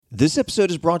This episode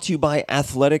is brought to you by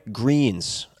Athletic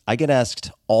Greens. I get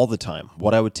asked all the time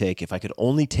what I would take if I could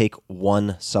only take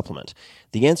one supplement.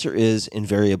 The answer is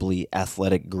invariably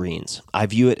Athletic Greens. I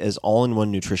view it as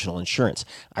all-in-one nutritional insurance.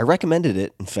 I recommended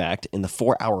it, in fact, in the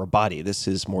 4-Hour Body. This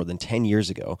is more than 10 years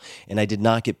ago, and I did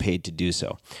not get paid to do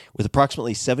so. With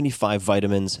approximately 75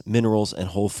 vitamins, minerals, and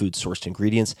whole food-sourced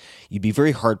ingredients, you'd be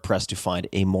very hard-pressed to find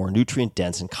a more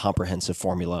nutrient-dense and comprehensive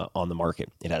formula on the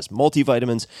market. It has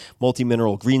multivitamins,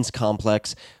 multi-mineral greens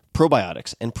complex,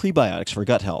 probiotics and prebiotics for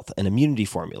gut health, an immunity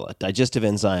formula, digestive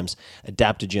enzymes,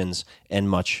 adaptogens, and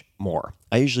much more.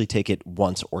 I usually take it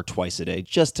once or twice a day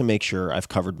just to make sure I've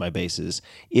covered my bases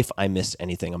if I missed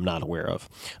anything I'm not aware of.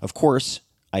 Of course,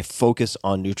 I focus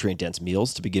on nutrient-dense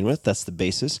meals to begin with. That's the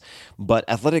basis. But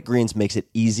Athletic Greens makes it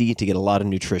easy to get a lot of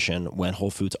nutrition when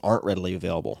whole foods aren't readily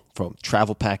available. From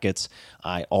travel packets,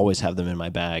 I always have them in my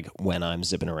bag when I'm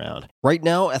zipping around. Right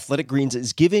now, Athletic Greens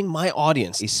is giving my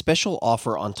audience a special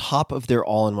offer on top of their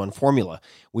all-in-one formula,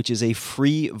 which is a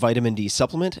free vitamin D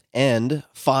supplement and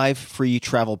 5 free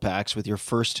travel packs with your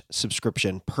first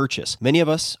subscription purchase. Many of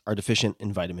us are deficient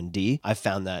in vitamin D. I've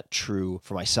found that true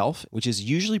for myself, which is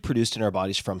usually produced in our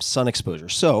bodies from sun exposure.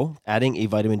 So, adding a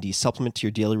vitamin D supplement to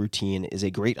your daily routine is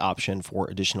a great option for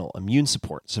additional immune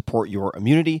support. Support your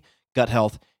immunity, gut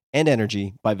health, and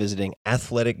energy by visiting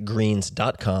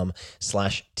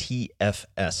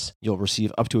athleticgreens.com/TFS. You'll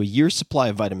receive up to a year's supply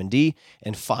of vitamin D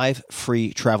and 5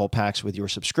 free travel packs with your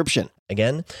subscription.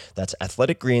 Again, that's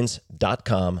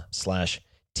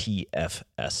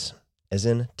athleticgreens.com/TFS, as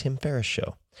in Tim Ferriss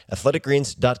Show.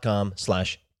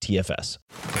 athleticgreens.com/TFS.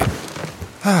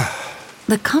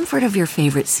 The comfort of your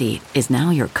favorite seat is now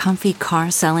your comfy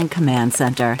car selling command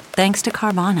center, thanks to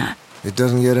Carvana. It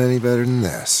doesn't get any better than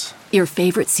this. Your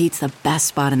favorite seat's the best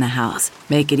spot in the house.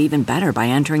 Make it even better by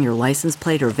entering your license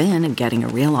plate or VIN and getting a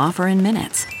real offer in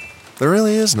minutes. There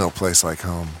really is no place like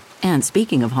home. And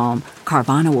speaking of home,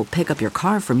 Carvana will pick up your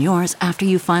car from yours after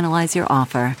you finalize your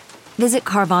offer. Visit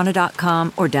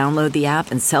Carvana.com or download the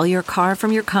app and sell your car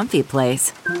from your comfy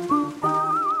place.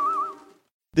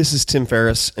 This is Tim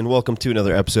Ferriss, and welcome to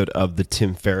another episode of The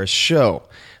Tim Ferriss Show.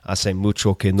 Hace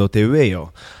mucho que no te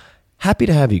veo. Happy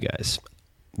to have you guys.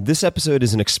 This episode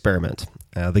is an experiment.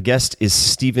 The guest is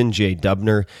Stephen J.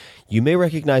 Dubner. You may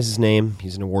recognize his name.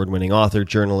 He's an award-winning author,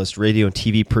 journalist, radio and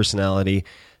TV personality,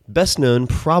 best known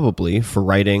probably for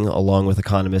writing, along with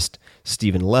economist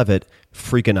Stephen Levitt,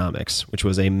 Freakonomics, which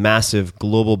was a massive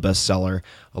global bestseller,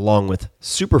 along with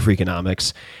Super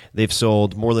Freakonomics. They've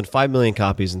sold more than 5 million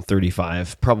copies in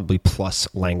 35, probably plus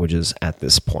languages at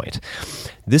this point.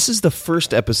 This is the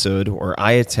first episode where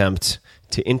I attempt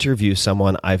to interview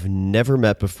someone I've never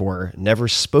met before, never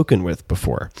spoken with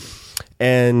before.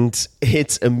 And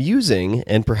it's amusing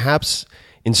and perhaps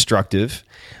instructive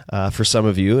for some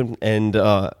of you and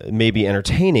maybe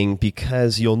entertaining,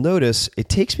 because you'll notice it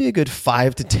takes me a good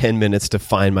 5 to 10 minutes to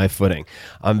find my footing.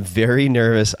 I'm very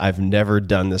nervous. I've never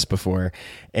done this before.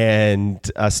 And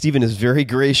Stephen is very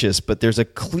gracious, but there's a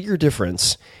clear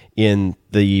difference in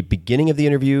the beginning of the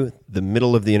interview, the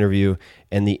middle of the interview,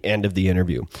 and the end of the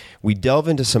interview. We delve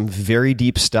into some very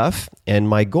deep stuff, and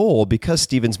my goal, because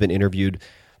Stephen's been interviewed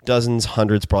dozens,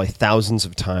 hundreds, probably thousands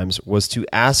of times, was to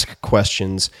ask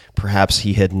questions perhaps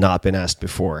he had not been asked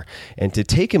before, and to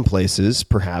take him places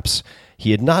perhaps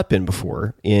he had not been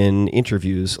before in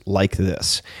interviews like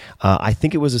this. I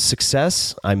think it was a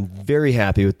success. I'm very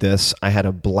happy with this. I had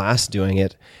a blast doing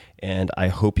it, and I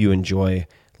hope you enjoy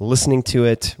listening to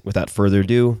it. Without further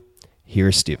ado,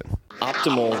 here's Stephen.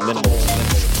 Optimal minimal.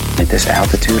 At this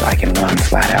altitude, I can run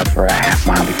flat out for a half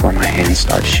mile before my hands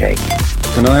start shaking.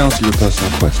 Can I ask you a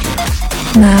personal question?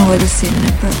 Now would seem an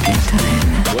appropriate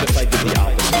time. What if I did the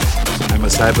opposite? I'm a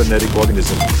cybernetic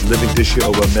organism, living tissue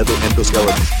over metal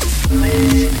endoskeleton.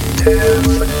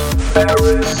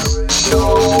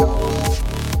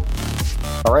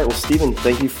 All right, well, Stephen,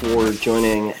 thank you for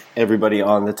joining everybody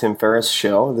on the Tim Ferriss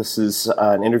Show. This is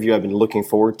an interview I've been looking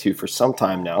forward to for some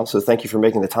time now, so thank you for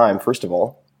making the time, first of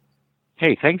all.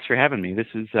 Hey, thanks for having me. This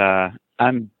is,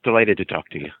 I'm delighted to talk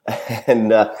to you.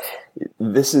 And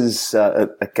this is,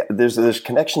 there's a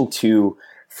connection to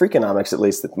Freakonomics, at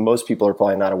least, that most people are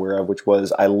probably not aware of, which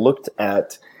was I looked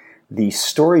at the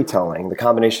storytelling, the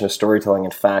combination of storytelling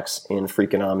and facts in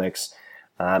Freakonomics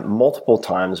multiple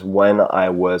times when I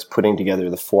was putting together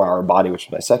the 4-Hour Body, which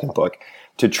is my second book,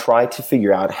 to try to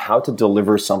figure out how to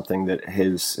deliver something that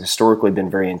has historically been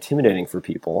very intimidating for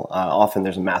people. Often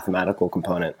there's a mathematical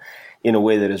component in a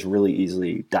way that is really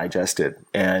easily digested.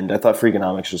 And I thought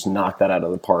Freakonomics just knocked that out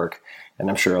of the park. And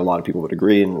I'm sure a lot of people would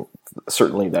agree, and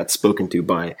certainly that's spoken to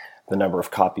by the number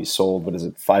of copies sold. What is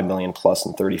it, 5 million plus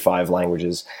in 35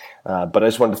 languages? But I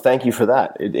just wanted to thank you for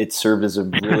that. It served as a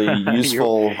really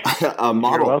useful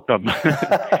model. You're welcome.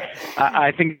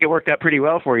 I think it worked out pretty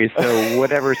well for you. So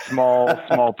whatever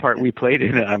small part we played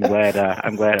in it, I'm glad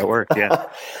it worked. Yeah.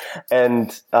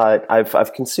 And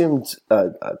I've consumed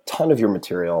a ton of your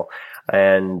material.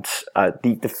 And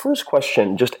the first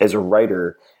question, just as a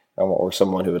writer, or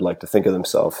someone who would like to think of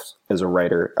themselves as a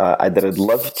writer, that I'd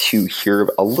love to hear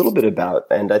a little bit about.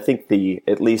 And I think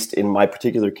at least in my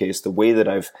particular case, the way that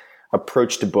I've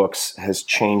approach to books has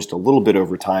changed a little bit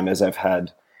over time as I've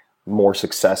had more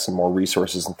success and more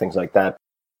resources and things like that.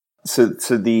 So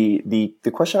the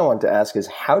question I wanted to ask is,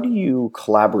 how do you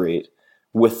collaborate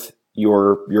with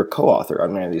your co-author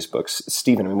on any of these books?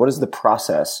 Stephen, I mean, what is the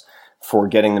process for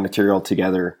getting the material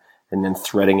together and then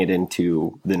threading it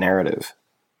into the narrative?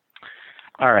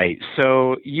 All right.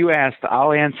 So you asked,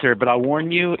 I'll answer, but I'll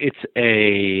warn you, it's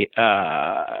a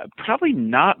probably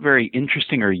not very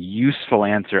interesting or useful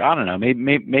answer. I don't know.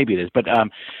 Maybe it is. But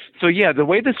so yeah, the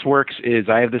way this works is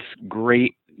I have this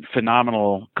great,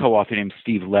 phenomenal co-author named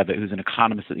Steve Levitt, who's an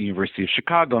economist at the University of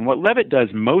Chicago. And what Levitt does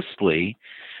mostly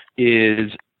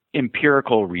is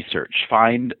empirical research.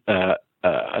 Find a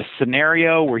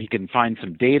scenario where he can find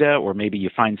some data, or maybe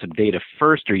you find some data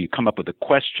first, or you come up with a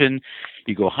question,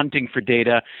 you go hunting for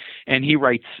data, and he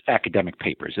writes academic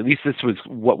papers. At least this was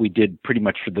what we did pretty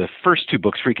much for the first two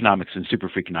books, Freakonomics and Super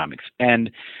Freakonomics. And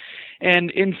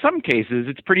in some cases,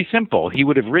 it's pretty simple. He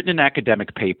would have written an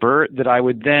academic paper that I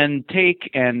would then take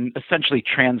and essentially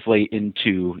translate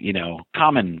into,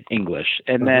 common English.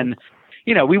 And then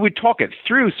we would talk it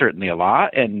through certainly a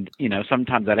lot. And,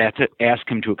 sometimes I'd have to ask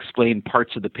him to explain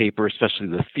parts of the paper, especially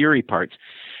the theory parts.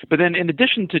 But then in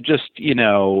addition to just,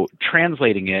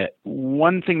 translating it,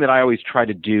 one thing that I always try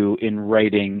to do in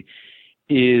writing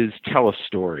is tell a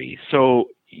story. So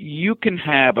you can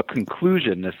have a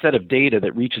conclusion, a set of data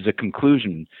that reaches a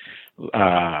conclusion.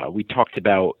 We talked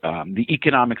about the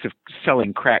economics of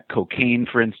selling crack cocaine,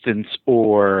 for instance,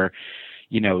 or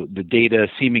the data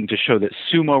seeming to show that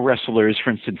sumo wrestlers,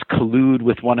 for instance, collude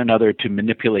with one another to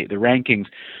manipulate the rankings.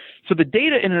 So the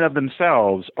data in and of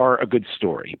themselves are a good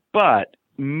story, but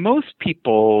most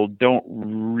people don't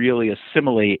really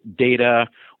assimilate data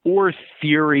or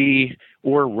theory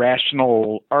or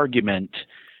rational argument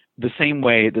the same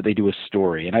way that they do a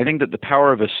story. And I think that the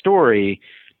power of a story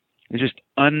is just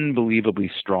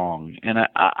unbelievably strong. And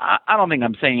I don't think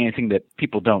I'm saying anything that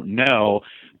people don't know,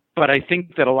 but I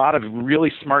think that a lot of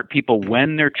really smart people,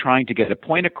 when they're trying to get a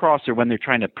point across or when they're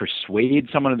trying to persuade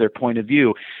someone of their point of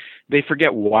view, they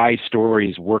forget why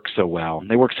stories work so well.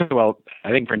 They work so well,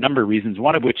 I think, for a number of reasons,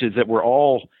 one of which is that we're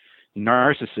all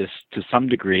narcissists to some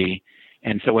degree.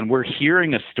 And so when we're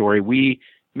hearing a story, we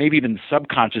maybe even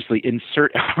subconsciously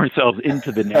insert ourselves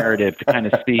into the narrative to kind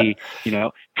of see,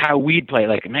 how we'd play.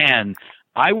 Like, man,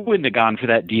 I wouldn't have gone for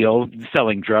that deal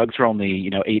selling drugs for only,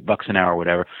 $8 an hour or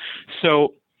whatever.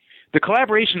 So the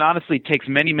collaboration honestly takes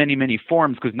many, many, many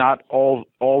forms, because not all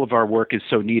of our work is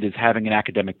so neat as having an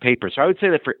academic paper. So I would say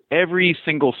that for every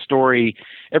single story,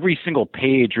 every single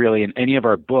page really in any of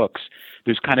our books,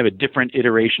 there's kind of a different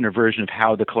iteration or version of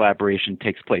how the collaboration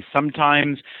takes place.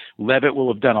 Sometimes Levitt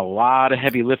will have done a lot of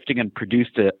heavy lifting and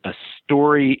produced a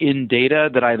story in data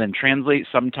that I then translate.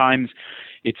 Sometimes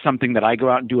it's something that I go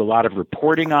out and do a lot of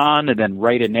reporting on and then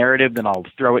write a narrative, then I'll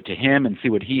throw it to him and see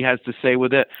what he has to say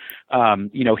with it.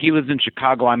 He lives in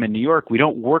Chicago, I'm in New York. We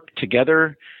don't work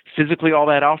together physically all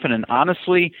that often. And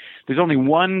honestly, there's only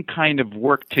one kind of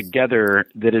work together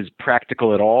that is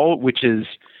practical at all, which is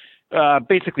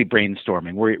basically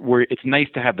brainstorming, where it's nice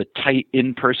to have the tight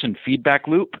in-person feedback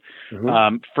loop.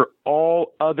 For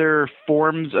all other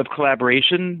forms of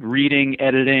collaboration, reading,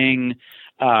 editing,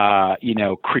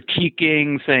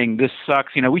 critiquing, saying this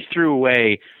sucks. We threw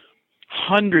away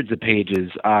hundreds of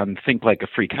pages on Think Like a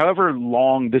Freak. However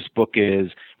long this book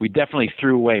is, we definitely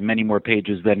threw away many more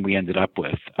pages than we ended up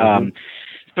with.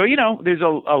 So, there's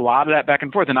a lot of that back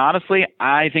and forth. And honestly,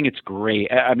 I think it's great.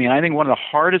 I mean, I think one of the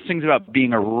hardest things about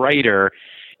being a writer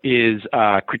is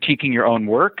critiquing your own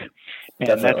work. And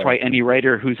Definitely. That's why any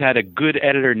writer who's had a good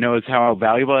editor knows how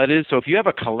valuable that is. So if you have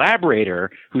a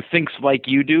collaborator who thinks like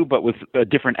you do, but with a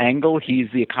different angle, he's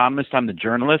the economist, I'm the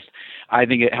journalist, I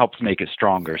think it helps make it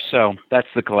stronger. So that's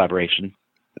the collaboration.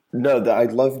 No, I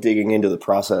love digging into the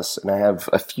process, and I have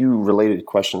a few related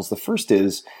questions. The first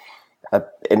is, I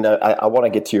want to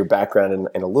get to your background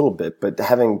in a little bit, but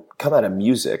having come out of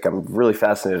music, I'm really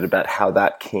fascinated about how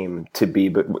that came to be.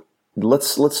 But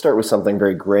let's start with something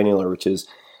very granular, which is,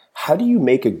 how do you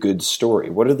make a good story?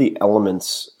 What are the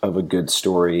elements of a good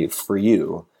story for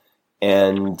you?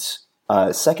 And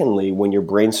Secondly, when you're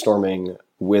brainstorming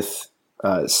with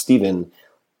Stephen,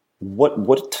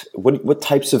 what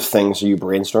types of things are you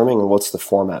brainstorming, and what's the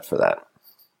format for that?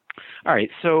 All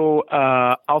right, so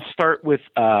I'll start with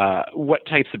what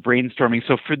types of brainstorming.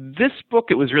 So for this book,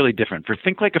 it was really different. For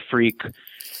Think Like a Freak,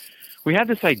 we had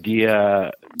this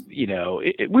idea, we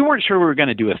weren't sure we were going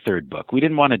to do a third book. We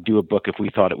didn't want to do a book if we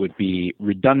thought it would be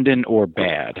redundant or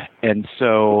bad. And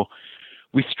so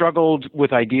we struggled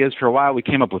with ideas for a while. We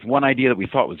came up with one idea that we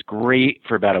thought was great.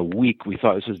 For about a week, we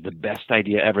thought this was the best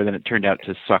idea ever. Then it turned out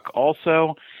to suck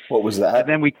also. What was that?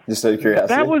 And then just out of curiosity.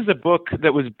 That was a book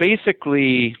that was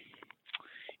basically,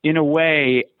 in a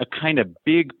way, a kind of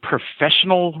big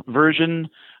professional version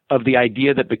of the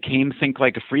idea that became Think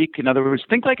Like a Freak. In other words,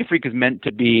 Think Like a Freak is meant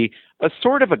to be a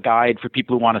sort of a guide for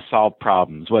people who want to solve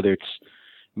problems, whether it's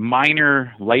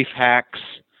minor life hacks,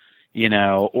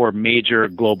 or major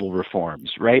global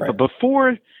reforms, right? But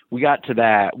before we got to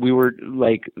that, we were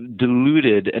like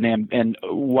deluded and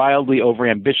wildly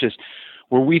overambitious,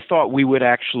 where we thought we would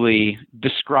actually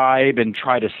describe and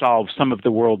try to solve some of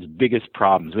the world's biggest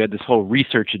problems. We had this whole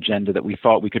research agenda that we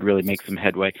thought we could really make some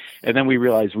headway. And then we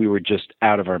realized we were just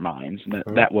out of our minds and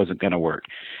that wasn't going to work.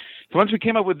 So once we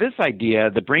came up with this idea,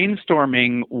 the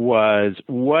brainstorming was,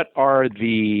 what are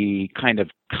the kind of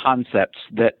concepts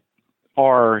that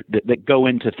go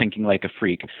into Thinking Like a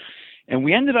Freak? And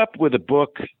we ended up with a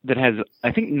book that has,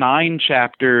 I think, 9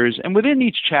 chapters. And within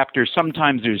each chapter,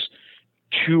 sometimes there's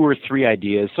 2 or 3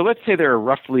 ideas. So let's say there are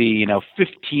roughly,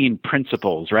 15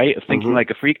 principles, right, of Thinking Like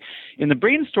a Freak. In the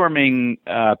brainstorming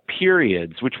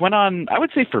periods, which went on, I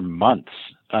would say, for months,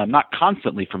 not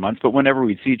constantly for months, but whenever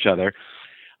we'd see each other,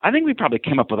 I think we probably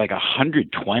came up with like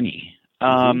 120.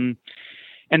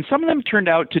 And some of them turned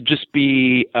out to just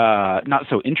be not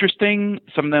so interesting.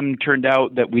 Some of them turned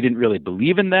out that we didn't really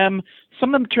believe in them.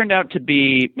 Some of them turned out to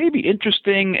be maybe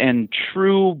interesting and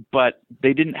true, but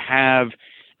they didn't have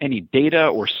any data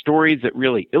or stories that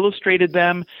really illustrated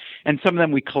them. And some of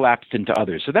them we collapsed into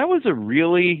others. So that was a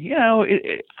really,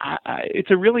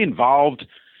 it's a really involved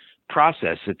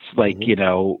process. It's like,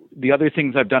 the other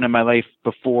things I've done in my life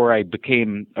before I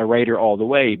became a writer all the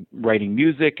way, writing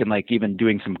music and like even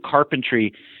doing some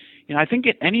carpentry. I think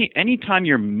at any time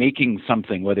you're making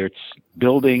something, whether it's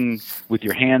building with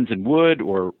your hands and wood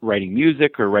or writing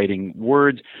music or writing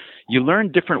words, you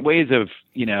learn different ways of,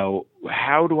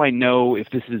 how do I know if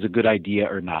this is a good idea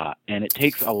or not? And it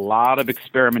takes a lot of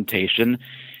experimentation.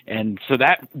 And so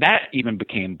that even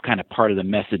became kind of part of the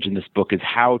message in this book, is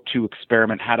how to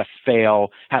experiment, how to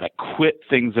fail, how to quit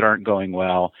things that aren't going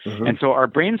well. And so our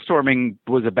brainstorming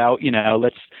was about,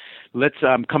 let's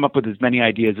come up with as many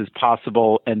ideas as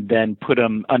possible and then put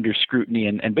them under scrutiny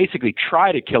and basically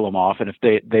try to kill them off. And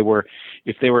if they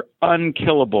were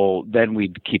unkillable, then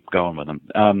we'd keep going with them.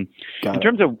 In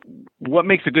terms of what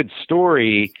makes a good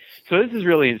story, so this is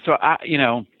really, so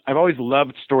I've always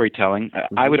loved storytelling.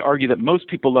 I would argue that most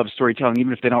people love storytelling,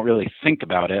 even if they don't really think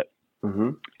about it.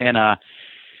 And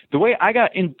the way I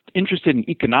got interested in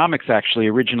economics actually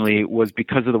originally was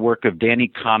because of the work of Daniel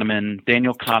Kahneman,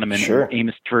 Sure. and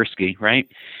Amos Tversky, right?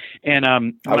 And I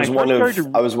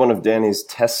was one of Danny's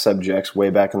test subjects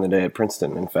way back in the day at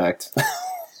Princeton, in fact.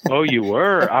 Oh, you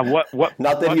were? What?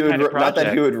 Not that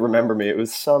he would remember me. It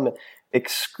was some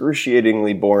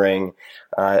excruciatingly boring.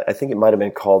 I think it might have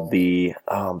been called the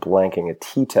blanking, a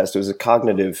T-test. It was a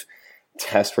cognitive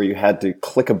test where you had to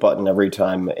click a button every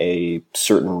time a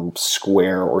certain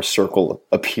square or circle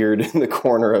appeared in the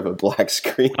corner of a black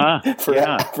screen for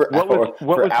what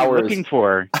was hours. He looking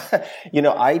for?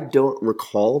 I don't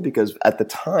recall, because at the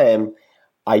time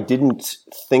I didn't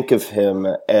think of him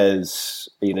as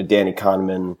Danny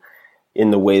Kahneman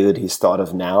in the way that he's thought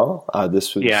of now.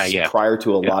 This was prior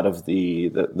to a lot of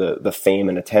the fame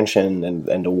and attention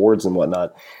and awards and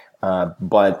whatnot.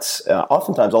 But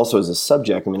oftentimes also as a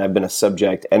subject, I've been a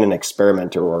subject and an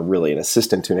experimenter, or really an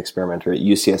assistant to an experimenter at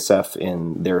UCSF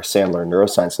in their Sandler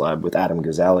Neuroscience Lab with Adam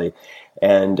Gazzaley.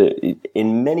 And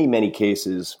in many, many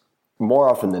cases, more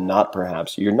often than not,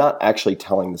 perhaps, you're not actually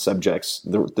telling the subjects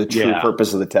the true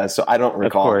purpose of the test. So I don't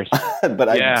recall. Of course. But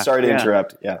I'm sorry to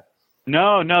interrupt. Yeah.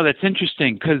 No, that's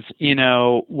interesting because,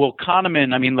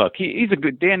 Kahneman, look, he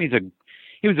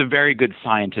was a very good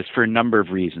scientist for a number of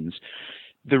reasons.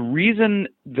 The reason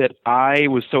that I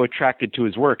was so attracted to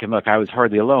his work, and look, I was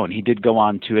hardly alone. He did go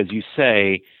on to, as you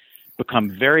say, become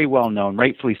very well known,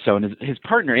 rightfully so. And his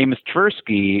partner, Amos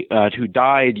Tversky, who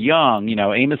died young,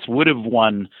 Amos would have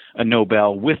won a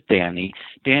Nobel with Danny.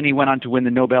 Danny went on to win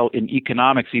the Nobel in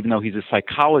economics, even though he's a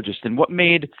psychologist. And what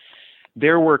made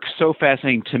their work so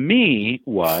fascinating to me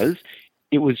was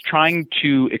it was trying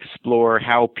to explore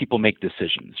how people make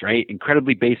decisions, right?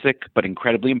 Incredibly basic, but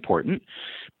incredibly important.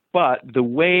 But the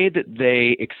way that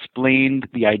they explained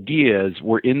the ideas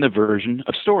were in the version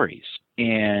of stories.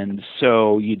 And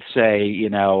so you'd say,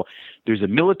 there's a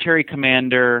military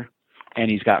commander and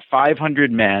he's got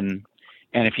 500 men.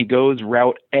 And if he goes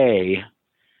route A,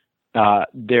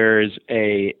 there's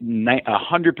a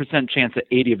 100% chance that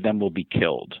 80 of them will be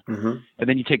killed. Mm-hmm. And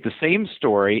then you take the same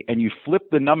story and you flip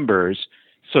the numbers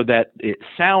so that it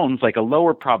sounds like a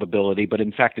lower probability, but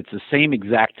in fact, it's the same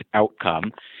exact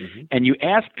outcome. Mm-hmm. And you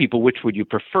ask people, which would you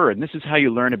prefer? And this is how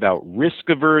you learn about risk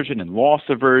aversion and loss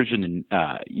aversion and,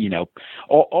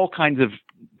 all kinds of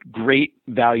great,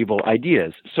 valuable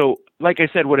ideas. So, like I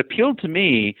said, what appealed to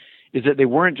me is that they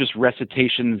weren't just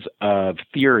recitations of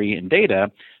theory and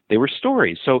data, they were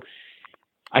stories. So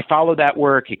I followed that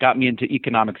work. It got me into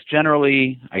economics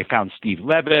generally. I found Steve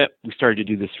Levitt. We started to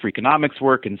do this Freakonomics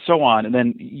work and so on. And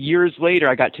then years later,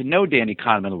 I got to know Danny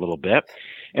Kahneman a little bit.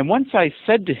 And once I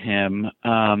said to him,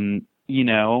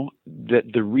 that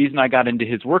the reason I got into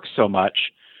his work so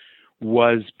much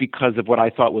was because of what I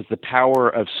thought was the power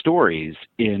of stories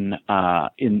in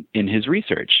his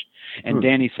research. And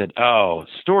Danny said, "Oh,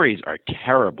 stories are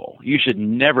terrible. You should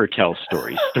never tell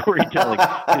stories. Storytelling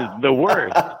is the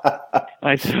worst."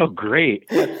 I said, "Oh, great.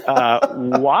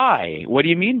 Why? What do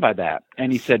you mean by that?"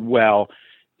 And he said, "Well,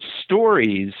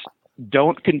 stories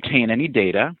don't contain any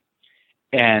data,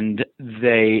 and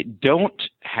they don't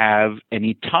have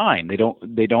any time.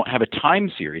 They don't have a time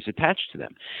series attached to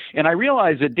them." And I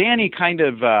realized that Danny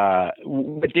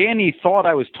what Danny thought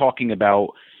I was talking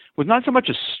about was not so much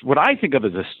what I think of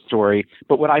as a story,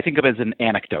 but what I think of as an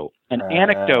anecdote. An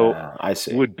anecdote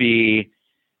would be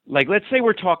like, let's say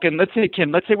we're talking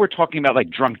about like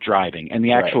drunk driving and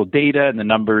the actual data and the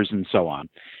numbers and so on.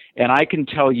 And I can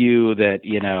tell you that,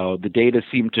 the data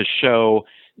seem to show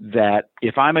that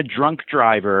if I'm a drunk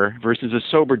driver versus a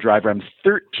sober driver, I'm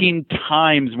 13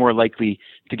 times more likely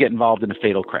to get involved in a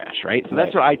fatal crash, right? So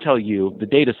that's what I tell you, the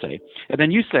data say. And then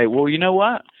you say, well, you know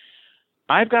what?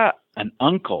 I've got an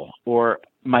uncle, or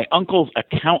my uncle's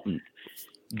accountant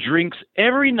drinks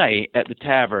every night at the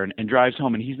tavern and drives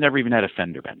home, and he's never even had a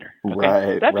fender bender.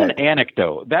 Okay? That's an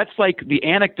anecdote. That's like the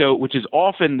anecdote, which is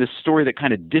often this story that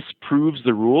kind of disproves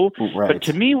the rule. Right. But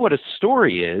to me, what a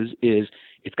story is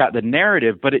it's got the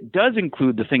narrative, but it does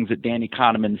include the things that Danny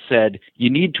Kahneman said you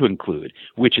need to include,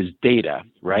 which is data,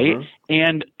 right? Mm-hmm.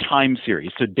 And time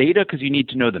series. So data, because you need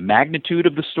to know the magnitude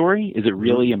of the story. Is it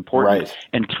really important? Right.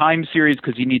 And time series,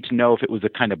 because you need to know if it was a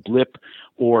kind of blip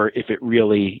or if it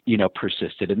really,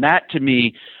 persisted. And that, to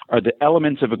me, are the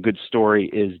elements of a good story: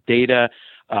 is data,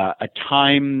 a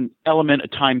time element, a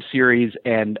time series,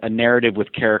 and a narrative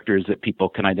with characters that people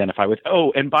can identify with.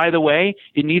 Oh, and by the way,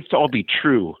 it needs to all be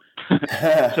true.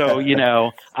 So,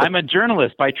 I'm a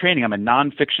journalist by training. I'm a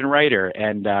nonfiction writer.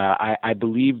 And I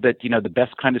believe that, the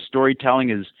best kind of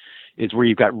storytelling is where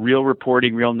you've got real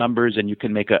reporting, real numbers, and you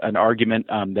can make an argument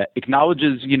that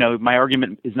acknowledges, my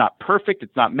argument is not perfect.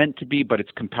 It's not meant to be, but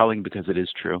it's compelling because it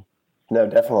is true. No,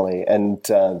 definitely. And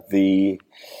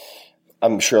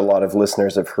I'm sure a lot of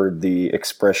listeners have heard the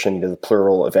expression, the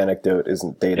plural of anecdote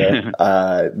isn't data.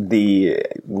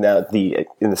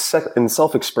 In the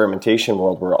self-experimentation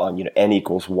world, we're on, N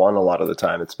equals 1 a lot of the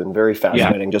time. It's been very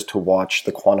fascinating just to watch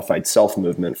the quantified self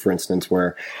movement, for instance,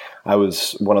 where I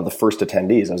was one of the first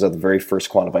attendees. I was at the very first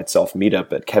quantified self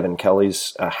meetup at Kevin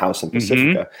Kelly's house in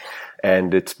Pacifica. Mm-hmm.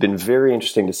 And it's been very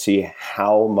interesting to see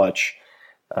how much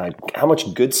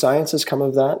good science has come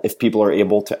of that, if people are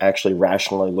able to actually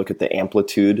rationally look at the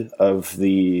amplitude of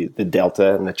the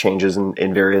delta and the changes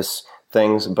in various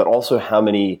things, but also how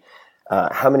many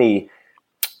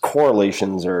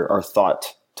correlations are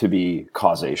thought to be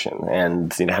causation,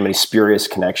 and how many spurious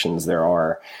connections there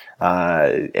are,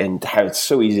 and how it's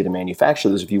so easy to manufacture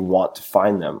those if you want to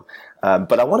find them.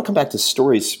 But I want to come back to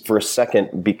stories for a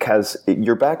second, because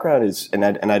your background is, and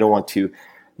I don't want to.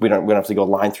 We don't have to go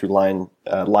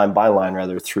line by line,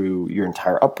 rather, through your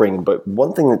entire upbringing. But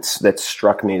one thing that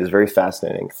struck me is very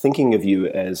fascinating. Thinking of you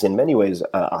as, in many ways,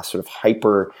 a sort of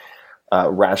hyper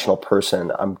rational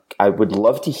person. I would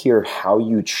love to hear how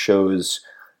you chose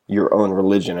your own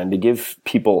religion, and to give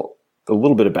people a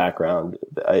little bit of background.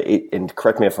 And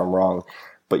correct me if I'm wrong,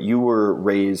 but you were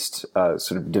raised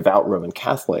sort of devout Roman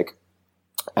Catholic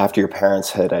after your parents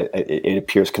had, it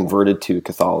appears, converted to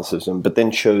Catholicism, but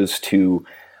then chose to,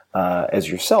 as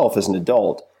yourself, as an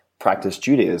adult, practice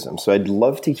Judaism. So I'd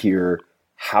love to hear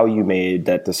how you made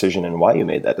that decision and why you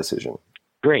made that decision.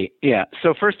 Great. Yeah.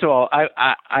 So first of all,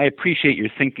 I appreciate your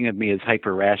thinking of me as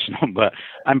hyper-rational, but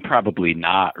I'm probably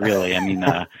not really. I mean,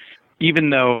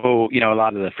 even though, a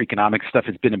lot of the Freakonomics stuff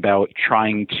has been about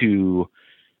trying to,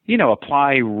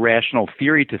 apply rational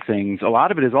theory to things, a lot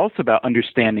of it is also about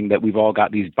understanding that we've all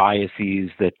got these biases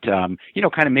that,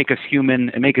 kind of make us human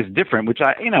and make us different, which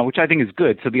I think is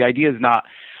good. So the idea is not,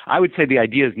 I would say the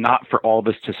idea is not for all of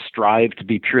us to strive to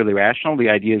be purely rational. The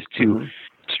idea is to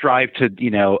strive to,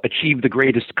 achieve the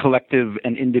greatest collective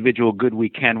and individual good we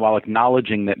can while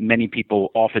acknowledging that many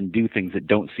people often do things that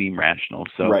don't seem rational.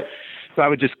 So, Right. So I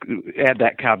would just add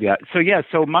that caveat. So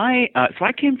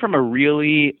I came from a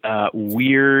really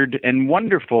weird and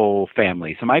wonderful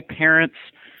family. So my parents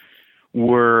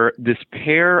were this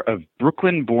pair of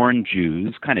Brooklyn-born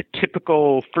Jews, kind of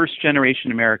typical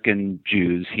first-generation American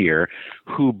Jews here,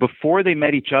 who before they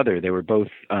met each other, they were both,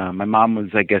 my mom was,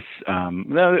 I guess,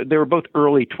 they were both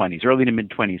early to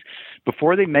mid-20s.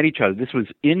 Before they met each other, this was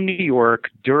in New York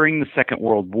during the Second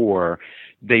World War,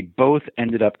 they both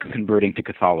ended up converting to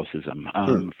Catholicism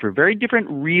for very different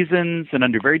reasons and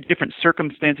under very different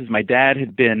circumstances. My dad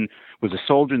was a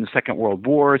soldier in the Second World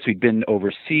War, so he'd been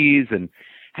overseas and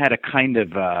had a kind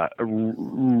of a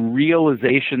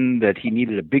realization that he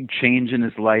needed a big change in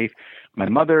his life. My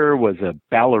mother was a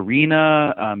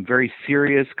ballerina, very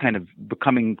serious, kind of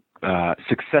becoming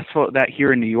successful at that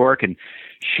here in New York, and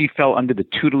she fell under the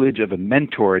tutelage of a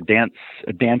mentor, a dance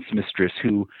mistress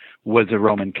who was a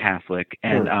Roman Catholic.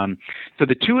 And so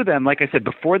the two of them, like I said,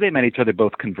 before they met each other,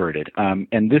 both converted.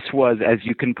 And this was, as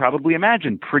you can probably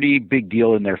imagine, pretty big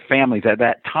deal in their families at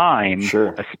that time,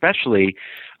 especially.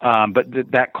 But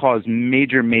that caused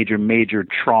major, major, major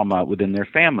trauma within their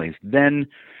families. Then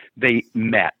they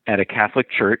met at a Catholic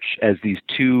church as these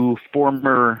two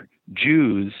former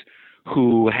Jews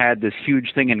who had this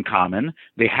huge thing in common.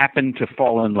 They happened to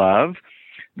fall in love.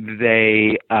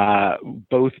 They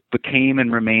both became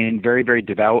and remained very, very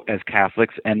devout as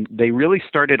Catholics, and they really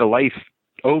started a life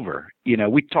over.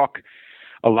 We talk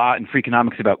a lot in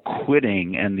Freakonomics about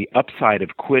quitting and the upside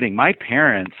of quitting. My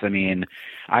parents,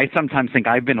 I sometimes think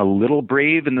I've been a little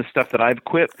brave in the stuff that I've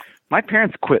quit. My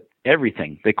parents quit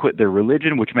everything. They quit their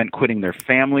religion, which meant quitting their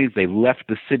families. They left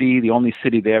the city, the only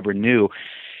city they ever knew.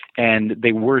 And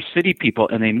they were city people,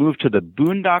 and they moved to the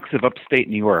boondocks of upstate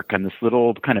New York on this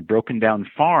little kind of broken down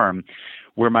farm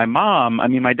where my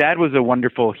dad was a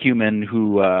wonderful human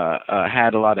who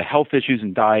had a lot of health issues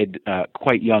and died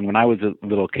quite young when I was a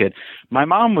little kid. My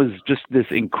mom was just this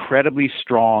incredibly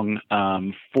strong,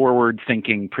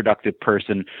 forward-thinking, productive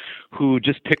person who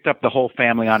just picked up the whole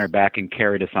family on her back and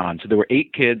carried us on. So there were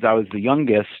 8 kids. I was the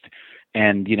youngest.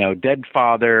 And, dead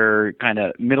father, kind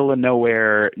of middle of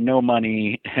nowhere, no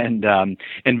money, and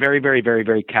very, very, very,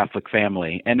 very Catholic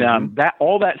family. And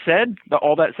all that said,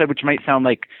 which might sound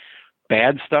like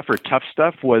bad stuff or tough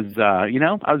stuff, was,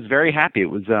 I was very happy. It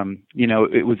was,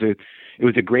 it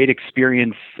was a great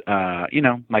experience.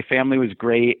 My family was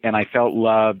great, and I felt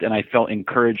loved, and I felt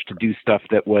encouraged to do stuff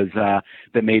that was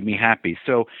that made me happy.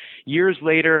 So years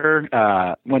later,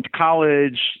 went to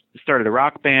college, started a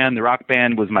rock band. The rock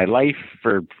band was my life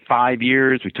for 5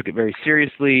 years. We took it very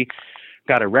seriously.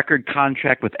 Got a record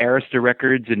contract with Arista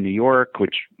Records in New York,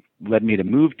 which led me to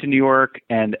move to New York.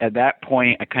 And at that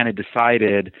point, I kind of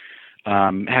decided,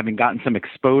 having gotten some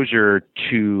exposure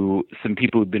to some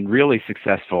people who've been really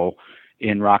successful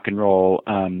in rock and roll,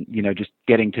 just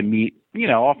getting to meet,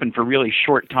 often for really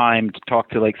short time, to talk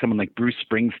to like someone like Bruce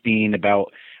Springsteen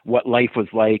about what life was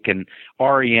like, and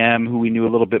REM, who we knew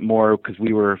a little bit more because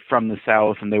we were from the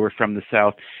South and they were from the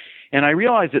South. And I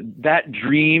realized that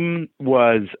dream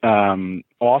was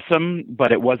awesome,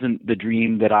 but it wasn't the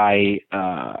dream that I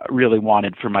really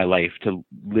wanted for my life, to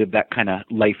live that kind of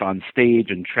life on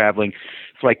stage and traveling.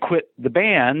 So I quit the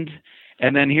band,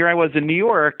 and then here I was in New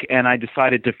York, and I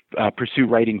decided to pursue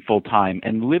writing full time.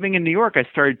 And living in New York, I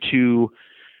started to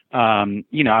I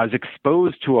was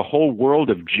exposed to a whole world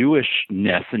of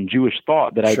Jewishness and Jewish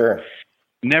thought that I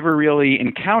never really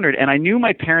encountered. And I knew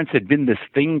my parents had been this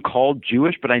thing called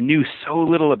Jewish, but I knew so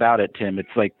little about it, Tim.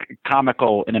 It's like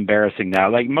comical and embarrassing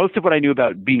now. Like most of what I knew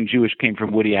about being Jewish came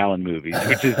from Woody Allen movies,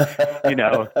 which is,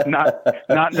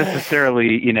 not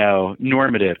necessarily,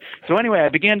 normative. So anyway, I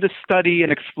began to study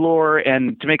and explore,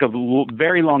 and to make a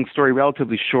very long story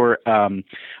relatively short,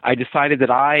 I decided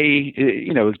that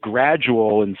it was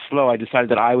gradual and slow. I decided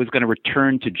that I was going to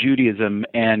return to Judaism.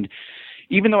 And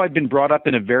even though I'd been brought up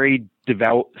in a very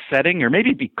devout setting, or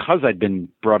maybe because I'd been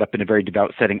brought up in a very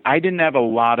devout setting, I didn't have a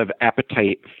lot of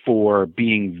appetite for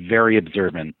being very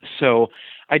observant. So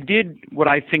I did what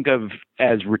I think of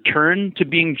as return to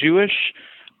being Jewish,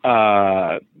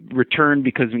 return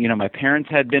because, my parents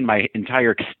had been, my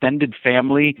entire extended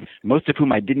family, most of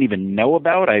whom I didn't even know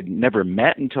about, I'd never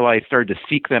met until I started to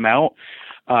seek them out.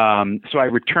 So I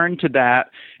returned to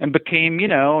that and became,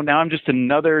 now I'm just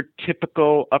another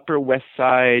typical Upper West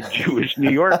Side Jewish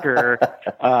New Yorker,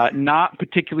 not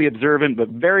particularly observant, but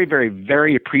very, very,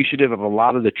 very appreciative of a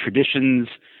lot of the traditions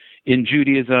in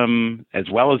Judaism, as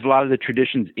well as a lot of the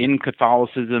traditions in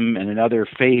Catholicism and in other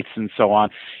faiths and so on.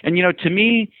 And, to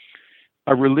me,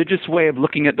 a religious way of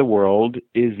looking at the world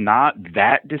is not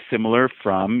that dissimilar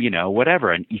from,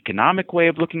 whatever, an economic way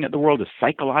of looking at the world, a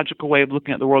psychological way of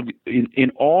looking at the world.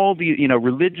 In all the,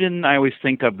 religion, I always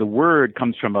think of the word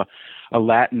comes from a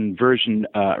Latin version,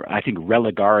 I think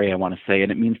religare, I want to say,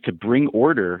 and it means to bring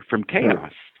order from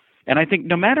chaos. And I think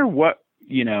no matter what,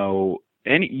 you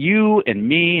and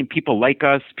me and people like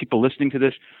us, people listening to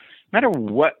this, no matter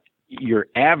what your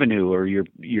avenue or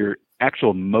your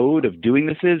actual mode of doing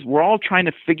this is, we're all trying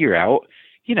to figure out,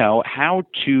 how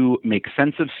to make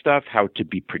sense of stuff, how to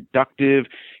be productive,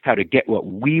 how to get what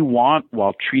we want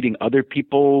while treating other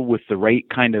people with the right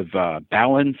kind of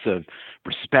balance of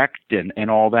respect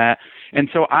and all that. And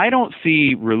so I don't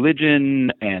see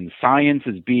religion and science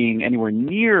as being anywhere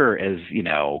near as,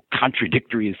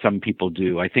 contradictory as some people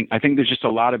do. I think there's just a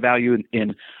lot of value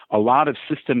in a lot of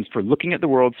systems for looking at the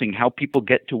world, seeing how people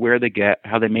get to where they get,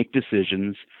 how they make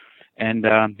decisions. And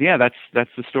that's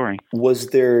the story. Was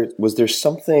there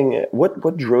something?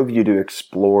 What drove you to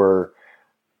explore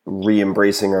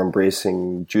re-embracing or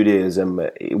embracing Judaism?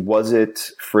 Was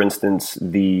it, for instance,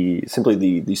 simply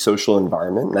the social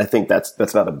environment? And I think that's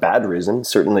not a bad reason.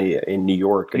 Certainly in New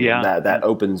York, that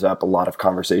opens up a lot of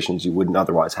conversations you wouldn't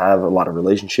otherwise have, a lot of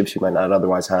relationships you might not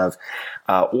otherwise have.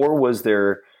 Or was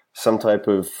there some type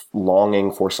of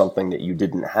longing for something that you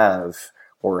didn't have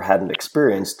or hadn't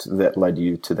experienced that led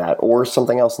you to that, or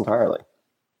something else entirely?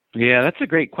 Yeah, that's a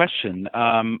great question.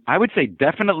 I would say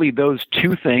definitely those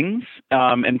two things,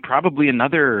 and probably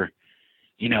another,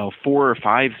 4 or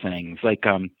 5 things. Like,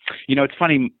 it's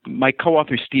funny, my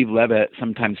co-author Steve Levitt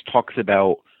sometimes talks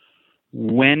about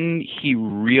when he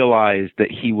realized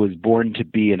that he was born to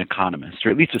be an economist,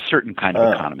 or at least a certain kind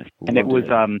of economist. And it was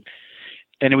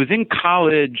in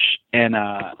college, and,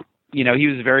 he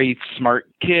was a very smart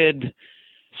kid,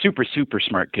 super, super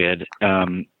smart kid.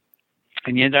 And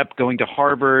he ended up going to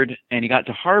Harvard, and he got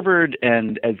to Harvard,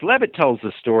 and as Levitt tells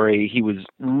the story, he was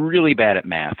really bad at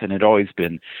math and had always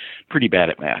been pretty bad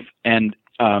at math. And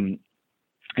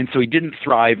so he didn't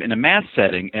thrive in a math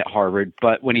setting at Harvard,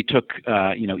 but when he took,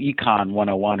 Econ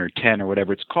 101 or 10 or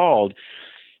whatever it's called,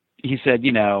 he said,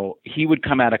 he would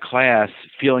come out of class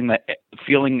feeling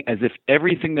as if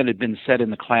everything that had been said in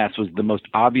the class was the most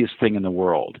obvious thing in the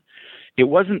world. It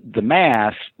wasn't the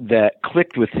math that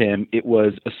clicked with him. It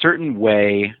was a certain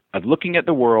way of looking at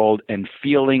the world and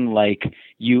feeling like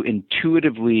you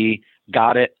intuitively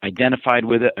got it, identified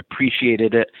with it,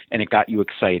 appreciated it, and it got you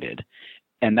excited.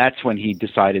 And that's when he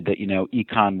decided that,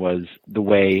 econ was the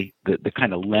way, the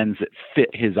kind of lens that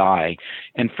fit his eye.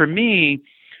 And for me,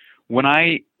 when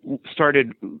I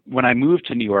moved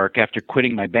to New York after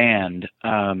quitting my band,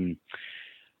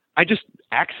 I just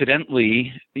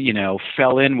accidentally,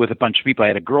 fell in with a bunch of people. I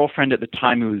had a girlfriend at the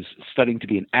time who was studying to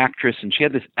be an actress, and she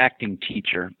had this acting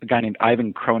teacher, a guy named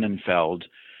Ivan Cronenfeld,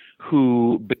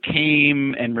 who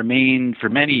became and remained for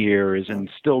many years, and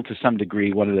still to some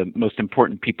degree, one of the most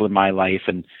important people in my life.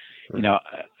 And,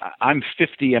 I'm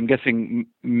 50. I'm guessing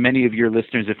many of your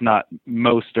listeners, if not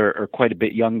most, are quite a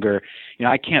bit younger.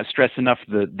 I can't stress enough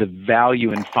the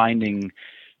value in finding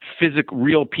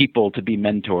real people to be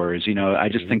mentors. I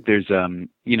just think there's,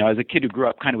 as a kid who grew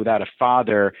up kind of without a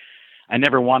father, I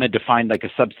never wanted to find like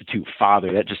a substitute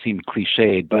father. That just seemed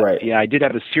cliched. But right. Yeah, I did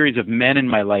have a series of men in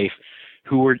my life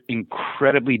who were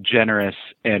incredibly generous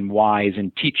and wise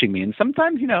in teaching me. And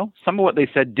sometimes, some of what they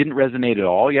said didn't resonate at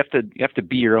all. You have to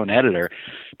be your own editor.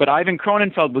 But Ivan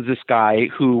Cronenfeld was this guy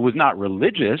who was not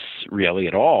religious really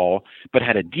at all, but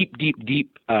had a deep, deep,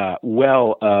 deep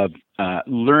well of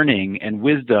learning and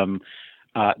wisdom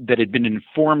that had been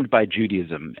informed by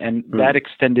Judaism. And that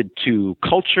extended to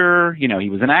culture. He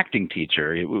was an acting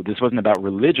teacher. This wasn't about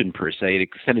religion per se. It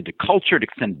extended to culture. It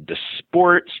extended to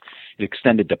sports. It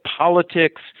extended to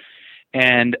politics.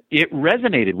 And it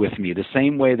resonated with me the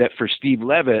same way that for Steve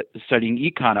Levitt, studying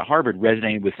econ at Harvard,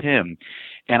 resonated with him.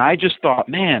 And I just thought,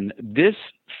 man, this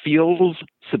feels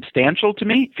substantial to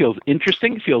me, feels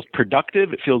interesting, feels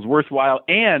productive, it feels worthwhile.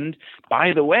 And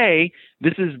by the way,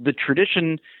 this is the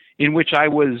tradition in which I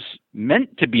was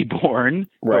meant to be born,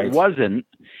 right, but wasn't.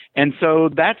 And so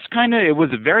that's it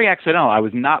was very accidental. I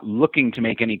was not looking to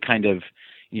make any kind of,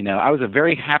 I was a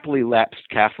very happily lapsed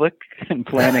Catholic and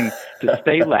planning to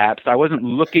stay lapsed. I wasn't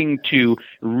looking to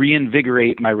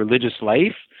reinvigorate my religious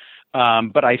life.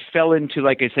 But I fell into,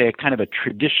 like I say, a kind of a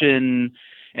tradition,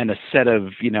 a set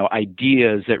of,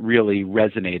 ideas that really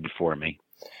resonated for me.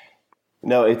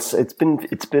 No, it's been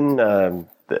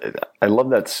I love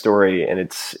that story, and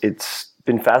it's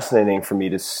been fascinating for me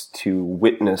to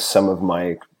witness some of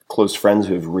my close friends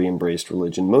who have re-embraced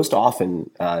religion, most often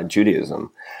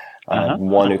Judaism.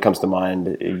 One who comes to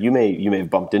mind, you may have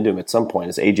bumped into him at some point,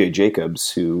 is AJ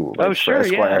Jacobs, who writes for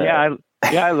Esquire.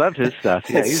 I loved his stuff.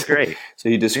 Yeah, he's great. So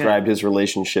he described his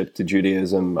relationship to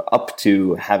Judaism up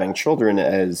to having children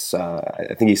as,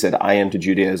 I think he said, I am to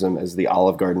Judaism as the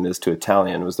Olive Garden is to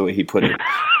Italian, was the way he put it.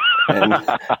 and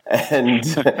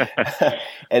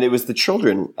and it was the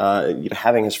children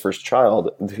having his first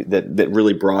child that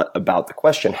really brought about the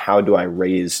question, how do I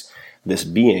raise this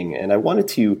being? And I wanted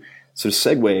to sort of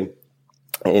segue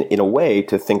in a way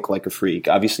to think like a freak.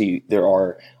 Obviously, there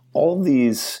are all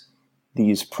these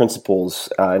principles,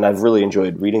 and I've really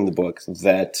enjoyed reading the book,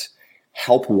 that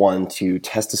help one to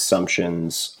test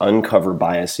assumptions, uncover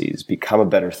biases, become a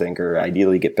better thinker,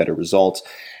 ideally get better results.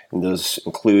 And those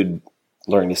include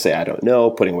learning to say, I don't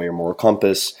know, putting away your moral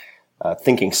compass,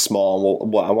 thinking small.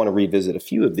 Well, I want to revisit a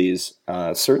few of these,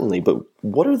 certainly, but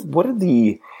what are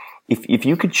the, if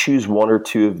you could choose one or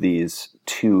two of these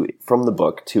from the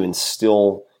book to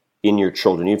instill in your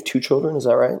children, you have 2 children, is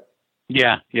that right?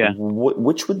 Yeah.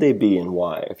 Which would they be and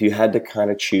why? If you had to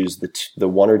kind of choose the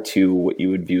 1 or 2, what you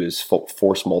would view as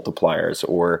force multipliers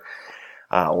or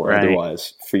right.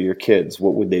 Otherwise for your kids,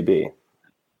 what would they be?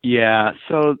 Yeah.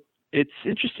 So it's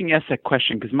interesting you ask that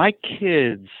question, because my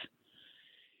kids,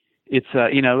 it's,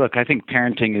 look, I think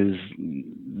parenting is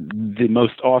the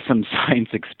most awesome science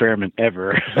experiment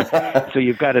ever. So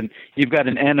you've got an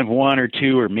N of 1 or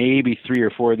 2 or maybe 3 or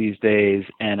 4 these days.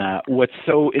 And what's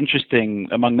so interesting,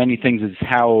 among many things, is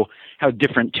how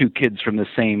different 2 kids from the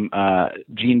same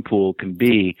gene pool can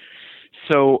be.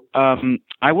 So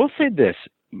I will say this.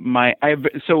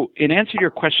 So in answer to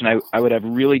your question, I would have a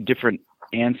really different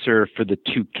answer for the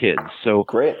 2 kids. So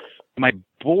great. My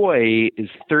boy is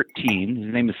 13.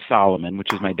 His name is Solomon,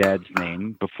 which is my dad's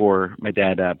name before my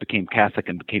dad became Catholic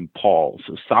and became Paul.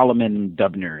 So Solomon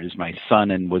Dubner is my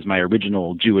son and was my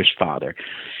original Jewish father.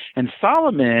 And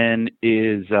Solomon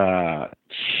is,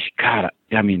 God,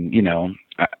 I mean,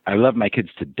 I love my kids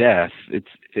to death.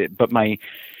 But my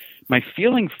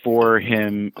feeling for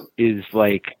him is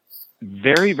like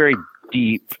very, very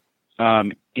deep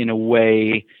in a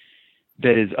way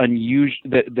that is unusual,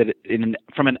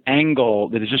 from an angle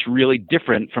that is just really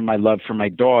different from my love for my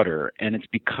daughter. And it's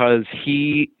because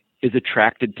he is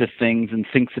attracted to things and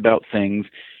thinks about things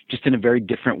just in a very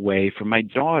different way from my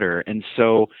daughter. And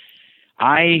so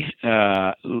I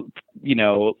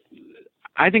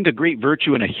think a great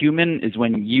virtue in a human is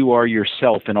when you are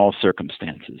yourself in all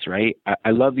circumstances, right? I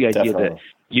love the idea Definitely. that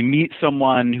you meet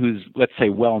someone who's, let's say,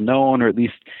 well-known, or at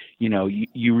least,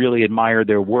 you really admire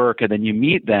their work, and then you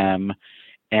meet them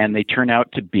and they turn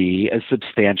out to be as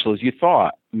substantial as you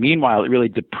thought. Meanwhile, it really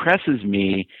depresses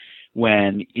me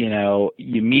when,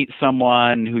 you meet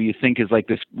someone who you think is like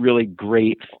this really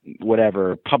great,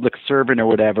 whatever, public servant or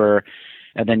whatever,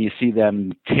 and then you see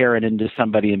them tearing into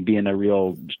somebody and being a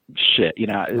real shit.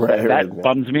 That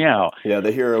bums me out. Yeah,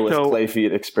 the hero with clay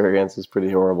feet experience is pretty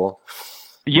horrible.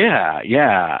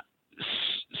 Yeah.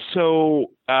 So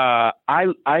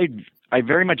I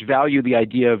very much value the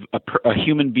idea of a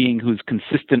human being who's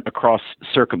consistent across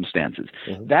circumstances.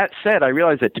 Mm-hmm. That said, I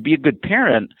realize that to be a good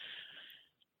parent,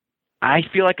 I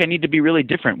feel like I need to be really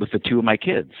different with the 2 of my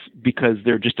kids, because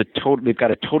they're just they've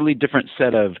got a totally different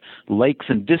set of likes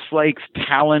and dislikes,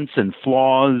 talents and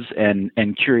flaws and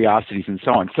curiosities and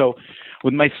so on. So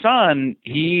with my son,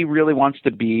 he really wants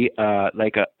to be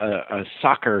like a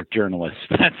soccer journalist.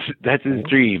 That's his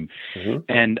dream. Mm-hmm.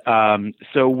 And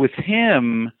so with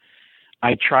him,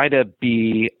 I try to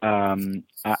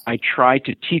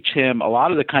teach him a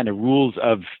lot of the kind of rules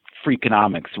of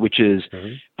Freakonomics, which is,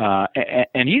 and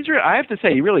I have to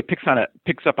say, he really picks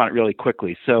up on it really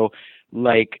quickly. So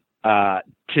like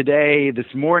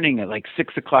this morning at like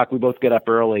 6:00, we both get up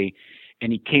early,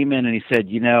 and he came in and he said,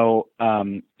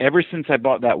 ever since I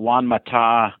bought that Juan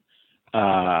Mata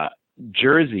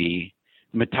jersey,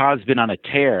 Mata's been on a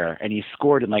tear, and he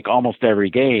scored in like almost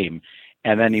every game.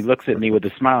 And then he looks at me with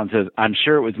a smile and says, I'm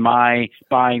sure it was my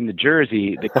buying the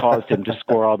jersey that caused him to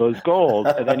score all those goals.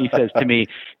 And then he says to me,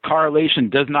 correlation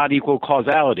does not equal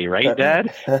causality, right,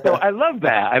 Dad? So I love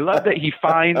that. I love that he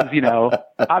finds,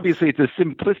 obviously it's a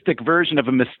simplistic version of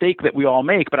a mistake that we all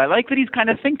make, but I like that he's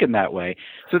kind of thinking that way.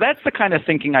 So that's the kind of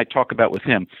thinking I talk about with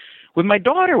him. With my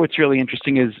daughter, what's really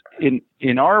interesting is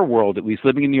in our world, at least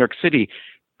living in New York City,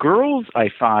 girls, I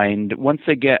find once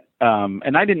they get,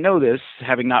 and I didn't know this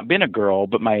having not been a girl,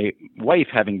 but my wife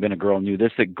having been a girl knew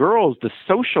this, that girls, the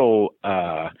social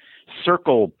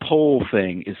circle pole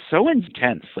thing is so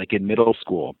intense, like in middle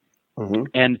school. Mm-hmm.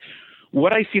 And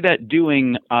what I see that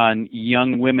doing on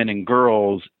young women and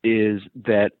girls is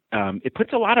that it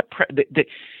puts a lot of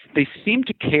they seem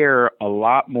to care a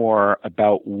lot more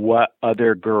about what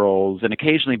other girls and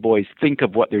occasionally boys think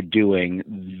of what they're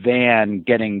doing than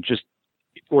getting just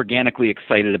organically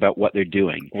excited about what they're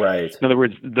doing. Right. In other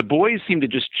words, the boys seem to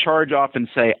just charge off and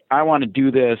say, I want to do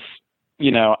this.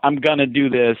 I'm going to do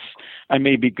this. I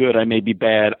may be good. I may be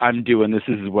bad. I'm doing this.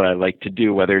 This is what I like to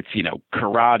do, whether it's,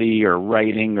 karate or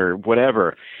writing or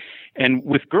whatever. And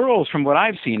with girls, from what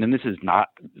I've seen, and this is not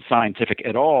scientific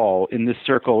at all in this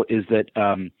circle, is that,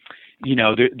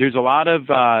 there's a lot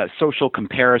of social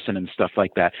comparison and stuff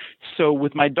like that. So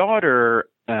with my daughter,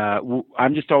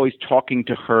 I'm just always talking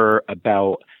to her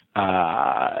about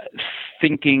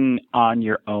thinking on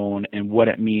your own and what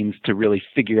it means to really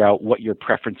figure out what your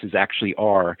preferences actually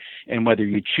are, and whether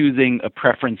you're choosing a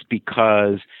preference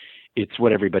because it's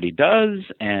what everybody does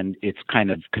and it's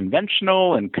kind of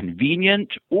conventional and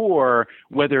convenient, or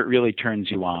whether it really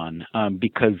turns you on.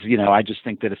 Because, I just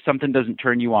think that if something doesn't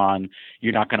turn you on,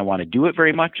 you're not going to want to do it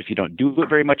very much. If you don't do it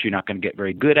very much, you're not going to get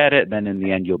very good at it. Then in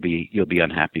the end, you'll be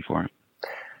unhappy for it.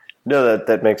 No,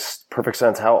 that makes perfect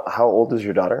sense. How old is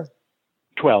your daughter?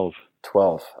 12.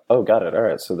 12. Oh, got it. All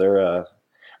right. So they're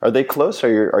are they close?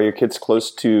 Are your kids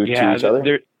close to each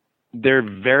other? They're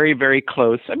very, very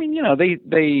close. I mean,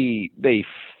 they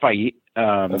fight.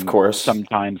 Of course,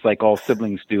 sometimes, like all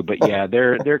siblings do. But yeah,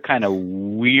 they're kind of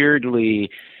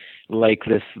weirdly like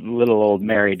this little old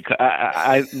married.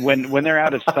 When they're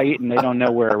out of sight and they don't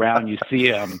know where around you see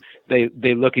them,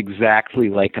 they look exactly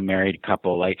like a married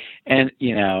couple. And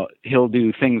he'll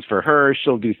do things for her,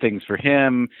 she'll do things for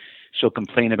him. She'll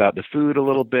complain about the food a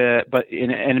little bit, but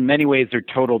in many ways they're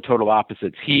total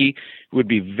opposites. He would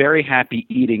be very happy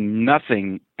eating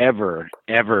nothing ever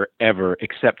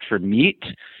except for meat,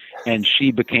 and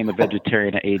she became a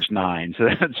vegetarian at age 9. So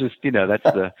that's just that's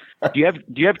the. Do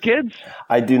you have kids?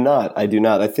 I do not.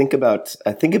 I think about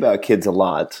kids a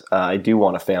lot. I do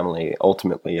want a family.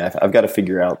 Ultimately, I've got to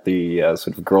figure out the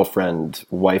sort of girlfriend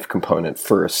wife component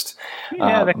first.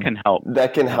 Yeah, that can help.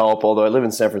 That can help. Although I live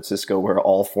in San Francisco, where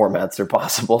all formats are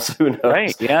possible, so who knows?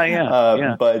 Right.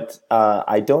 Yeah. But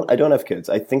I don't have kids.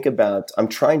 I'm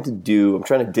trying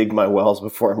to dig my wells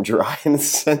before I'm dry, in the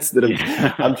sense that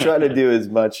I'm trying to do as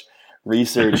much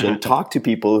research and talk to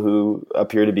people who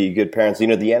appear to be good parents.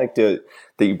 The anecdote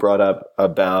that you brought up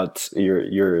about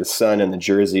your son in the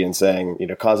jersey and saying,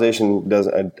 correlation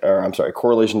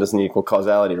doesn't equal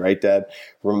causality, right, Dad?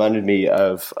 Reminded me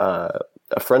of a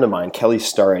friend of mine, Kelly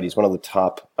Starrett. He's one of the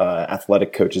top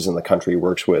athletic coaches in the country. He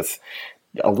works with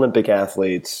Olympic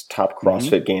athletes, top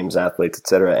CrossFit Games athletes, et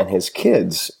cetera. And his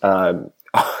kids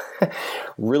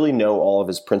really know all of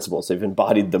his principles. They've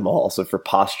embodied them all. So for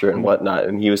posture and whatnot.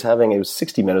 And it was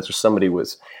 60 Minutes, or somebody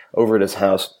was over at his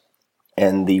house,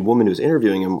 and the woman who was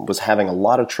interviewing him was having a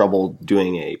lot of trouble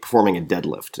performing a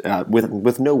deadlift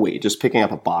with no weight, just picking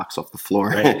up a box off the floor.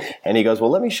 Right. And he goes, well,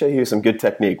 let me show you some good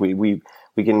technique. We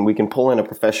can pull in a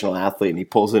professional athlete, and he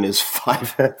pulls in his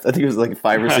 5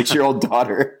 or 6 year old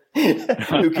daughter.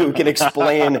 who can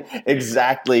explain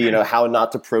exactly, how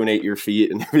not to pronate your feet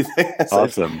and everything.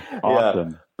 Awesome.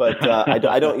 Yeah. But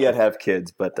I don't yet have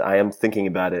kids, but I am thinking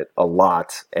about it a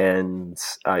lot. And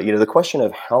the question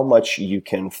of how much you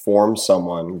can form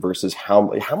someone versus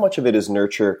how much of it is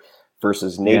nurture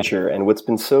versus nature. Yeah. And what's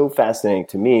been so fascinating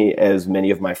to me, as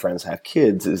many of my friends have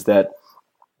kids, is that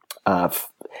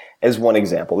as one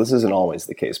example, this isn't always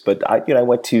the case, but I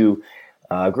went to.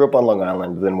 Grew up on Long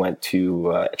Island, then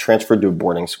transferred to a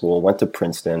boarding school, went to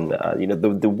Princeton.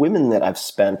 The women that I've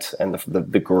spent, and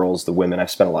the girls, the women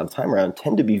I've spent a lot of time around,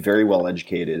 tend to be very well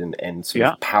educated and sort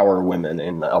of power women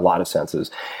in a lot of senses.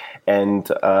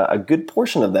 And a good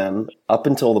portion of them, up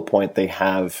until the point they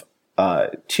have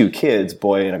 2 kids,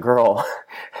 boy and a girl,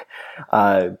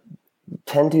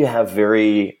 tend to have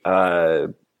very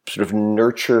sort of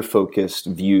nurture-focused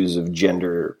views of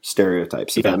gender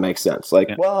stereotypes, if that makes sense. Like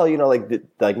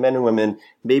men and women,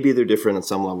 maybe they're different on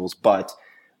some levels, but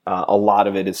a lot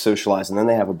of it is socialized. And then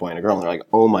they have a boy and a girl, and they're like,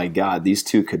 oh my God, these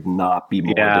two could not be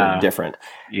more different.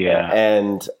 Yeah.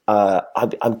 And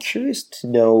I'm curious to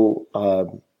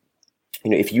know,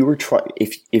 if you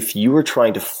were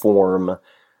trying to form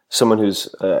someone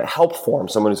who's help form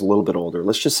someone who's a little bit older.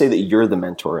 Let's just say that you're the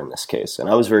mentor in this case, and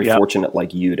I was very fortunate,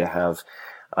 like you, to have.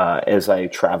 As I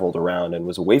traveled around and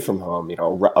was away from home,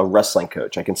 a wrestling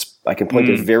coach. I can point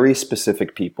to very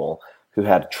specific people who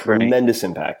had a tremendous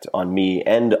impact on me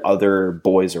and other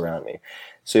boys around me.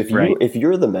 So if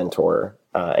you're the mentor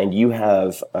and you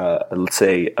have, let's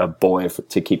say, a boy,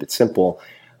 to keep it simple,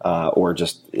 or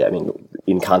just,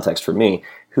 in context for me,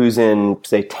 who's in,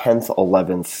 say, 10th,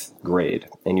 11th grade,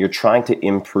 and you're trying to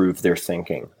improve their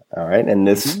thinking, all right? And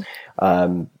this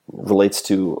relates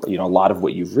to, a lot of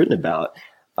what you've written about.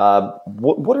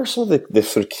 What are some of the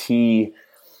sort of key,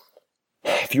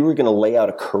 if you were going to lay out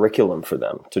a curriculum for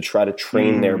them to try to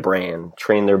train their brain,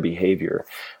 train their behavior,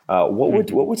 what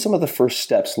would some of the first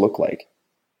steps look like?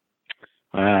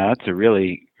 That's a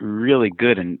really, really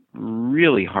good and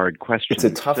really hard question. It's a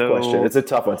tough question. It's a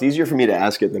tough one. It's easier for me to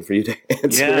ask it than for you to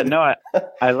answer. Yeah, no,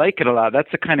 I like it a lot. That's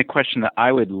the kind of question that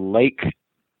I would like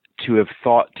to have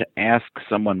thought to ask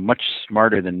someone much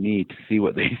smarter than me to see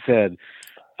what they said.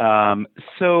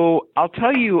 So I'll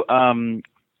tell you, I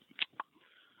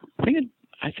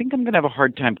think I'm going to have a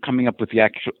hard time coming up with the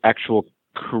actual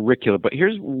curriculum, but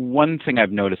here's one thing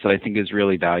I've noticed that I think is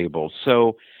really valuable.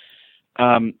 So,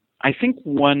 I think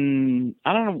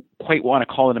I don't quite want to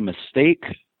call it a mistake,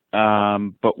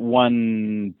 but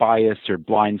one bias or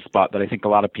blind spot that I think a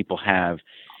lot of people have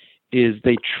is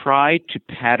they try to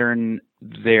pattern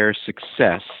their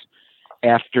success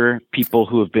after people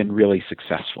who have been really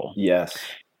successful. Yes.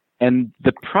 And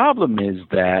the problem is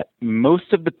that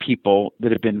most of the people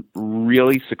that have been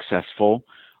really successful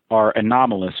are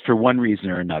anomalous for one reason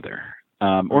or another,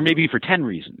 or maybe for 10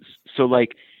 reasons. So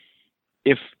like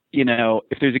if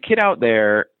there's a kid out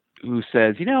there who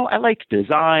says, I like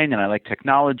design and I like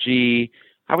technology,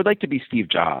 I would like to be Steve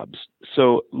Jobs.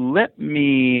 So let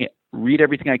me read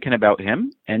everything I can about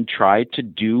him and try to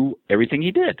do everything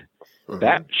he did.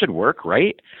 That should work,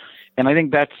 right? And I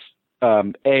think that's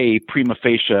a prima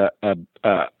facie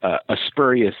a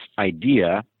spurious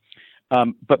idea.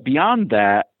 But beyond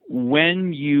that,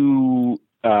 whenever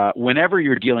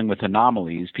you're dealing with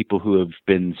anomalies, people who have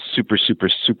been super, super,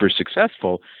 super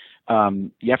successful,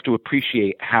 you have to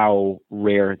appreciate how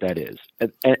rare that is.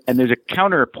 And there's a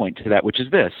counterpoint to that, which is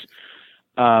this.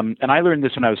 And I learned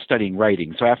this when I was studying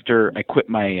writing. So after I quit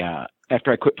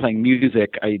playing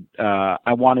music, I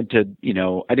wanted to,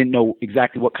 I didn't know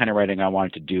exactly what kind of writing I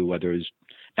wanted to do, whether it was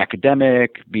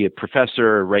academic, be a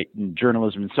professor, write in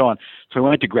journalism, and so on. So I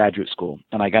went to graduate school,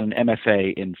 and I got an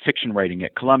MFA in fiction writing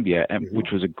at Columbia,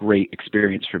 which was a great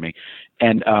experience for me.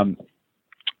 And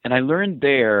I learned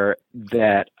there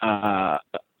that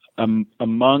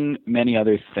among many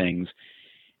other things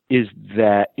is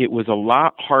that it was a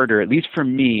lot harder, at least for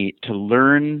me, to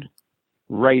learn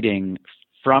writing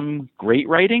from great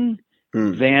writing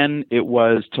than it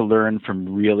was to learn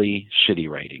from really shitty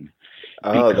writing.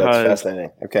 Oh, that's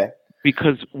fascinating. Okay.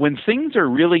 Because when things are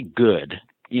really good,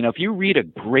 if you read a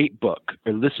great book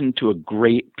or listen to a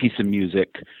great piece of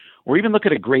music or even look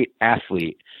at a great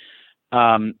athlete,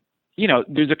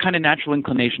 there's a kind of natural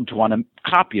inclination to want to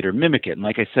copy it or mimic it. And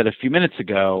like I said a few minutes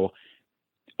ago,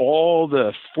 all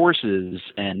the forces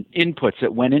and inputs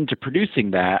that went into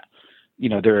producing that,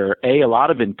 there are A, a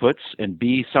lot of inputs, and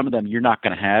B, some of them you're not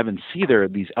going to have, and C, there are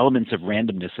these elements of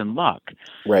randomness and luck.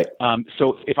 Right.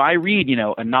 So if I read,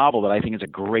 a novel that I think is a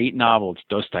great novel, it's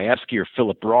Dostoevsky or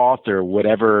Philip Roth or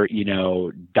whatever,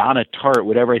 Donna Tartt,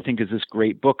 whatever I think is this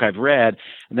great book I've read,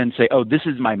 and then say, oh, this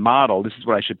is my model, this is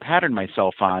what I should pattern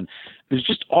myself on, there's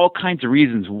just all kinds of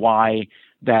reasons why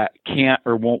that can't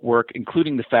or won't work,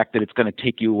 including the fact that it's going to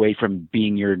take you away from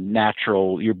being your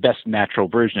best natural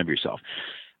version of yourself.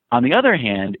 On the other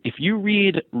hand, if you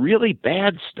read really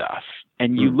bad stuff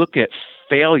and you look at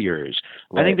failures,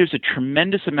 right, I think there's a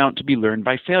tremendous amount to be learned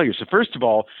by failure. So first of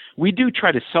all, we do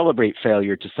try to celebrate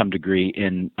failure to some degree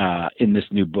in this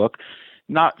new book.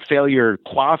 Not failure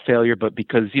qua failure, but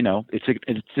because,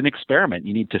 it's an experiment.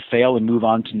 You need to fail and move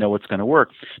on to know what's going to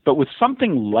work. But with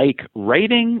something like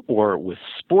writing or with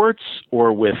sports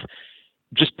or with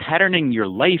just patterning your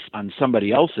life on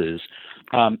somebody else's,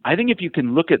 I think if you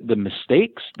can look at the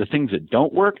mistakes, the things that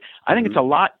don't work, I think it's a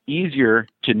lot easier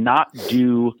to not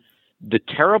do the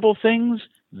terrible things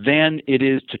than it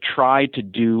is to try to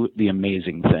do the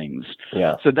amazing things.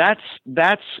 Yeah. So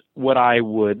that's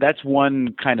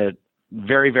one kind of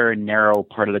very, very narrow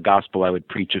part of the gospel I would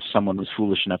preach if someone was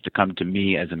foolish enough to come to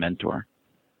me as a mentor.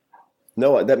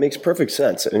 No, that makes perfect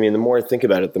sense. I mean, the more I think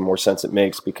about it, the more sense it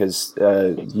makes, because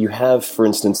you have, for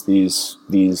instance, these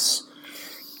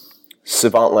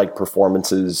savant-like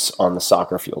performances on the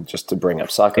soccer field, just to bring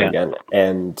up soccer again,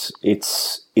 and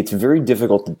it's very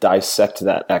difficult to dissect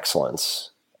that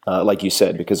excellence, like you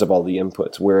said, because of all the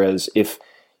inputs. Whereas if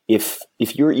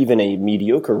you're even a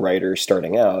mediocre writer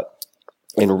starting out,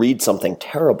 and read something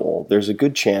terrible, there's a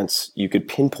good chance you could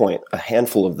pinpoint a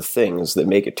handful of the things that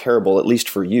make it terrible, at least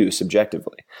for you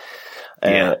subjectively.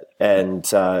 No,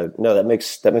 that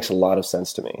makes a lot of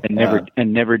sense to me. And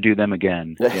never do them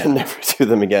again. Yeah. Never do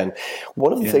them again.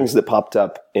 One of the things that popped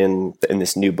up in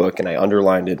this new book, and I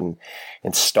underlined it and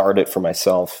starred it for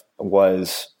myself,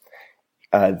 was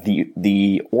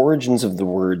the origins of the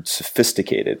word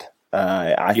sophisticated.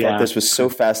 I thought this was so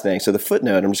fascinating. So the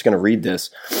footnote, I'm just going to read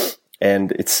this,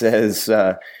 and it says,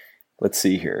 let's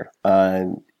see here.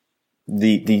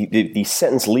 The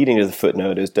sentence leading to the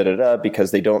footnote is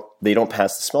because they don't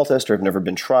pass the smell test or have never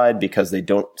been tried because they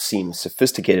don't seem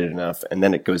sophisticated enough. And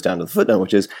then it goes down to the footnote,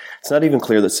 which is, it's not even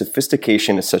clear that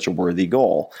sophistication is such a worthy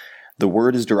goal. The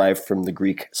word is derived from the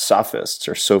Greek sophists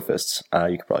or sophists.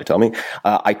 You could probably tell me,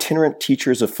 itinerant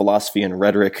teachers of philosophy and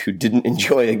rhetoric who didn't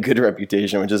enjoy a good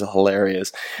reputation, which is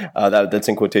hilarious. That's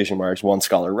in quotation marks. One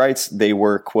scholar writes, they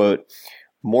were, quote,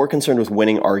 more concerned with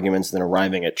winning arguments than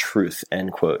arriving at truth,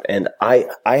 end quote. And I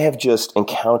have just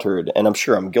encountered, and I'm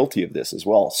sure I'm guilty of this as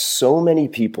well, so many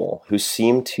people who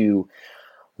seem to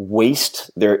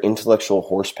waste their intellectual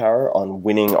horsepower on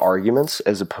winning arguments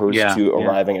as opposed to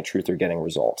arriving at truth or getting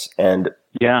results. And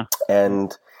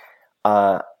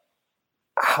how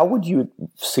would you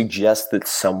suggest that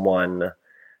someone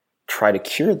try to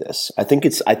cure this? I think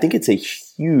it's a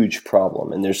huge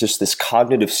problem, and there's just this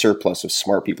cognitive surplus of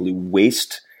smart people who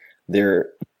waste their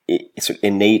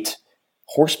innate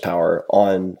horsepower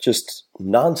on just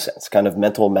nonsense, kind of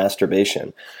mental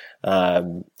masturbation.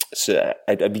 So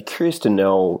I'd be curious to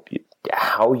know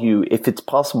how if it's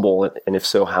possible, and if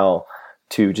so, how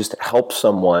to just help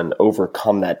someone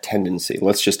overcome that tendency.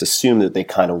 Let's just assume that they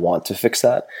kind of want to fix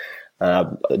that.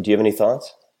 Do you have any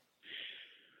thoughts?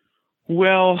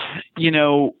 Well,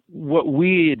 what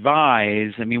we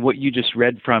advise, what you just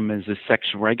read from is a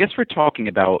section where I guess we're talking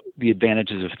about the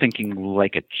advantages of thinking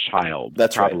like a child.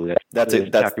 That's probably right. That's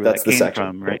it. That's the section.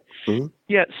 From, right? Mm-hmm.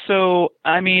 Yeah. So,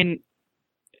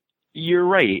 you're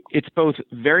right. It's both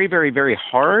very, very, very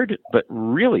hard, but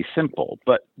really simple.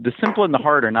 But the simple and the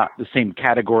hard are not the same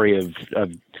category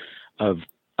of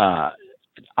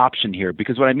option here.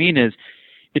 Because what I mean is,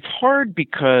 it's hard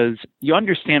because you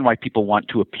understand why people want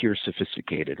to appear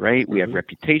sophisticated, right? We have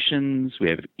reputations, we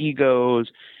have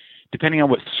egos. Depending on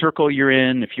what circle you're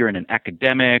in, if you're in an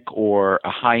academic or a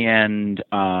high-end,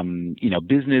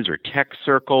 business or tech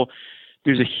circle,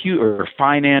 there's a huge, or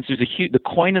finance, the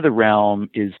coin of the realm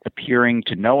is appearing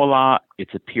to know a lot.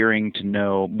 It's appearing to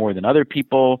know more than other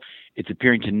people. It's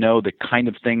appearing to know the kind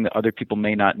of thing that other people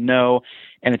may not know.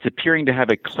 And it's appearing to have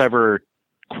a clever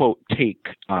quote take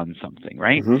on something,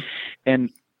 right? Mm-hmm. And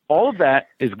all of that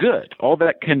is good. All of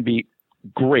that can be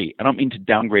great. I don't mean to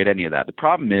downgrade any of that. The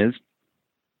problem is,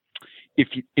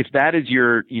 if that is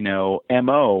your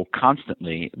MO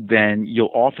constantly, then you'll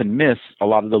often miss a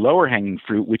lot of the lower hanging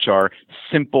fruit, which are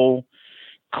simple,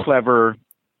 clever,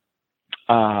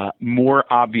 more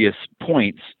obvious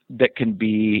points that can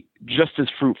be just as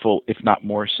fruitful, if not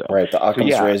more so. Right, the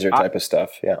Occam's razor type of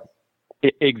stuff. Yeah.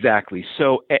 Exactly.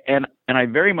 So, and I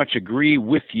very much agree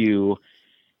with you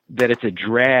that it's a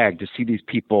drag to see these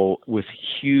people with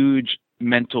huge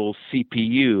mental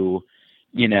CPU,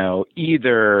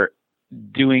 either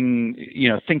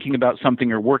doing, thinking about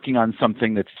something or working on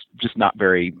something that's just not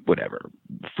very,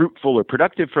 fruitful or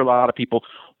productive for a lot of people,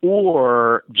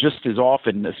 or just as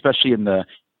often, especially in the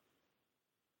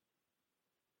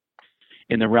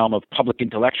realm of public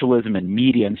intellectualism and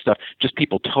media and stuff, just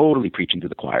people totally preaching to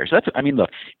the choir. So look,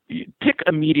 pick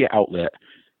a media outlet,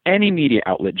 any media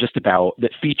outlet just about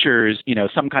that features,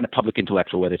 some kind of public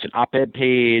intellectual, whether it's an op-ed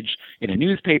page in a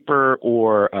newspaper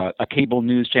or a cable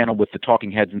news channel with the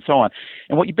talking heads and so on.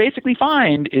 And what you basically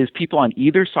find is people on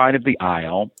either side of the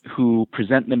aisle who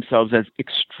present themselves as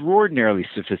extraordinarily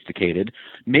sophisticated,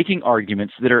 making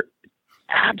arguments that are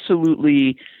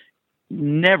absolutely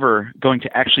never going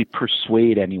to actually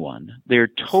persuade anyone. They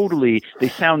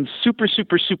sound super,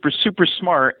 super, super, super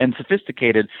smart and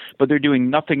sophisticated, but they're doing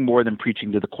nothing more than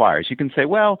preaching to the choir. So you can say,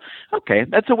 well, okay,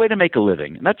 that's a way to make a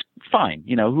living. And that's fine.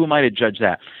 Who am I to judge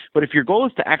that? But if your goal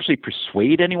is to actually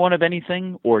persuade anyone of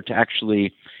anything or to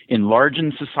actually enlarge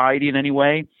in society in any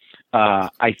way,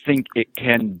 I think it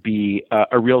can be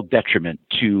a real detriment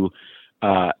to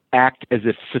act as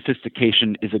if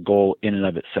sophistication is a goal in and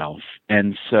of itself.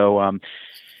 And so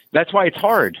that's why it's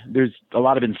hard. There's a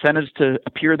lot of incentives to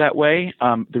appear that way.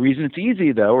 The reason it's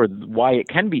easy, though, or why it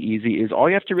can be easy, is all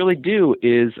you have to really do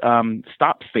is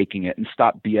stop faking it and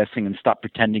stop BSing and stop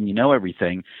pretending you know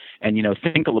everything and,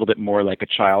 think a little bit more like a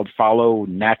child, follow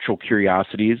natural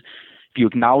curiosities. If you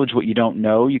acknowledge what you don't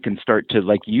know, you can start to,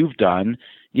 like you've done,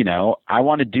 I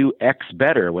want to do X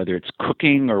better, whether it's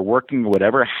cooking or working or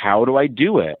whatever. How do I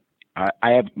do it?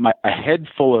 I have a head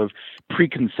full of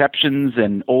preconceptions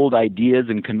and old ideas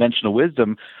and conventional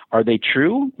wisdom. Are they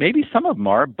true? Maybe some of them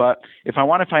are, but if I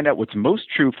want to find out what's most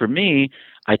true for me,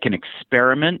 I can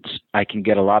experiment, I can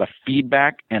get a lot of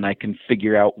feedback, and I can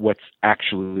figure out what's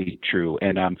actually true.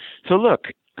 And so look,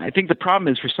 I think the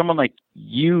problem is for someone like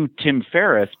you, Tim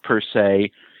Ferriss, per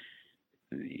se,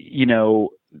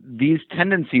 these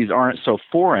tendencies aren't so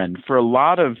foreign for a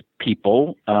lot of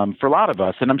people, for a lot of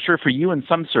us, and I'm sure for you in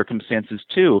some circumstances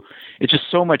too. It's just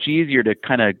so much easier to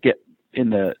kind of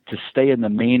to stay in the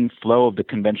main flow of the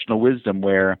conventional wisdom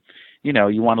where,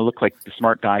 you want to look like the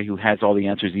smart guy who has all the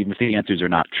answers, even if the answers are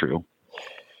not true.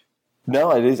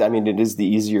 No, it is. I mean, it is the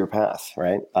easier path,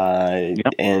 right?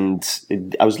 Yep. And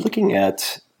I was looking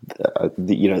at at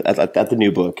the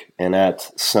new book and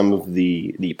at some of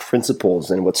the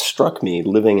principles. And what struck me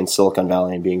living in Silicon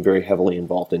Valley and being very heavily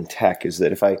involved in tech is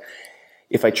that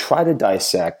if I try to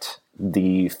dissect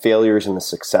the failures and the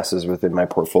successes within my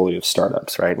portfolio of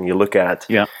startups, right? And you look at,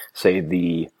 say,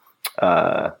 the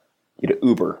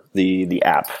Uber, the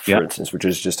app, for instance, which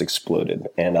has just exploded.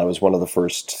 And I was one of the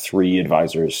first 3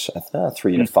 advisors,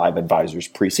 3 to 5 advisors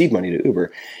pre-seed money to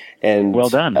Uber. And well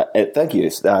done. Thank you.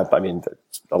 I mean,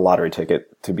 a lottery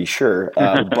ticket to be sure.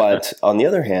 But on the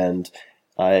other hand,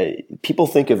 people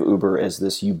think of Uber as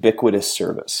this ubiquitous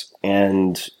service.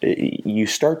 And you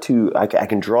start to, I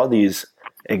can draw these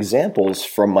examples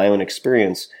from my own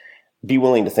experience, be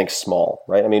willing to think small,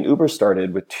 right? I mean, Uber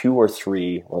started with 2 or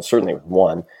 3, well, certainly with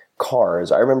 1,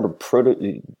 cars. I remember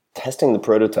testing the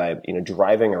prototype,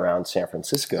 driving around San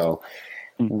Francisco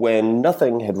when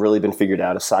nothing had really been figured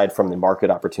out aside from the market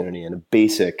opportunity and a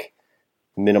basic,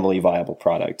 minimally viable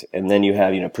product. And then you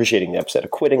have, appreciating the upset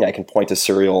of quitting. I can point to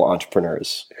serial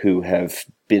entrepreneurs who have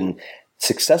been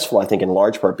successful, I think, in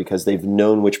large part because they've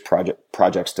known which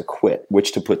projects to quit,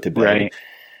 which to put to bed.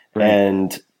 Right.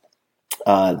 And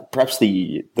perhaps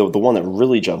the one that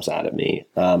really jumps out at me,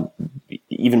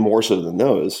 even more so than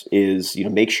those, is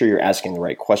make sure you're asking the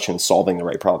right questions, solving the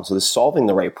right problem. So this solving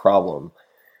the right problem,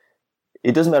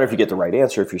 it doesn't matter if you get the right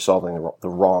answer if you're solving the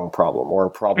wrong problem or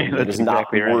a problem that is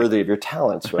not worthy of your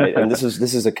talents, right? And this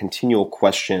is a continual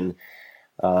question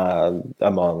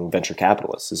among venture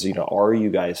capitalists: is are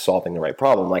you guys solving the right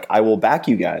problem? Like, I will back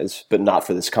you guys, but not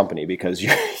for this company because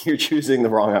you're choosing the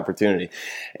wrong opportunity.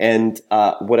 And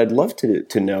what I'd love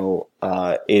to know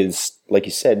is, like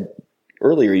you said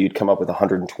earlier, you'd come up with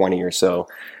 120 or so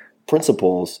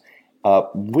principles.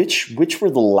 Which were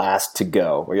the last to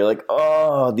go? Where you're like,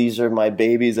 oh, these are my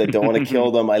babies. I don't want to kill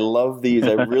them. I love these.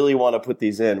 I really want to put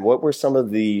these in. What were some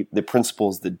of the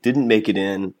principles that didn't make it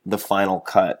in the final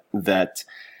cut that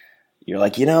you're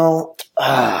like, in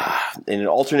an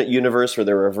alternate universe where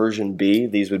there were a version B,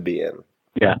 these would be in?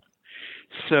 Yeah.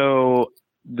 So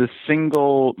the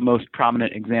single most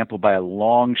prominent example by a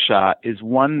long shot is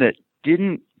one that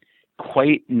didn't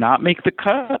quite not make the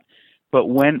cut, but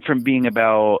went from being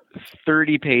about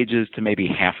 30 pages to maybe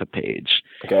half a page.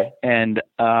 Okay. And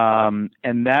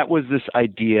that was this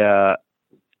idea.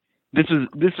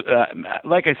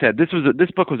 Like I said,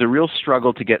 this book was a real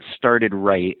struggle to get started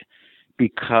right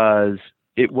because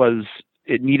it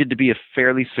needed to be a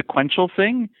fairly sequential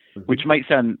thing, which might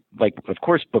sound like, of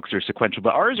course, books are sequential,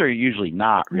 but ours are usually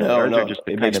not. Really. Ours are just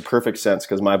it makes perfect sense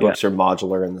because my books are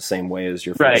modular in the same way as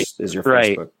your first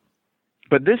book.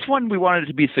 But this one, we wanted it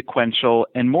to be sequential,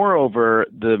 and moreover,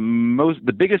 the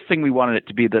biggest thing we wanted it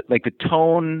to be that, like, the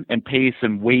tone and pace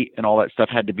and weight and all that stuff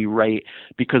had to be right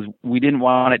because we didn't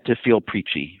want it to feel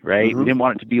preachy, right? Mm-hmm. We didn't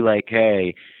want it to be like,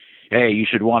 hey, you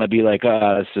should want to be like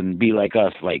us and be like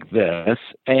us like this,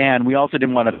 and we also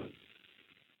didn't want to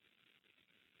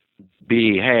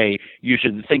be, hey, you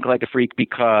should think like a freak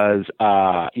because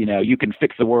you can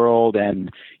fix the world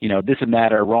and this and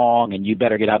that are wrong and you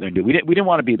better get out there and do it. We didn't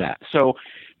want to be that. So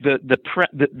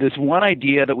this one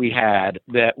idea that we had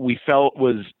that we felt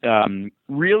was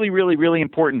really, really, really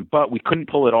important, but we couldn't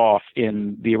pull it off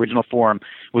in the original form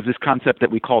was this concept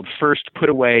that we called first put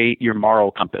away your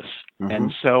moral compass. Mm-hmm.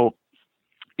 And so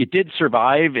it did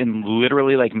survive in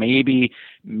literally like maybe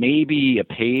a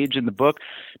page in the book,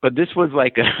 but this was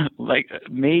like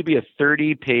maybe a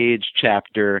 30-page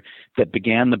chapter that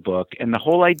began the book. And the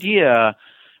whole idea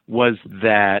was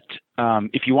that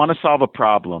if you want to solve a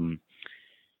problem,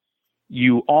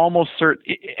 you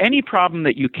any problem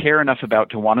that you care enough about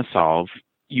to want to solve,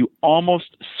 you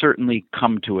almost certainly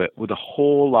come to it with a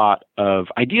whole lot of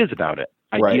ideas about it.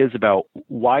 Ideas about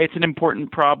why it's an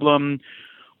important problem,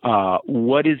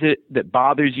 What is it that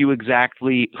bothers you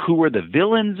exactly? Who are the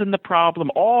villains in the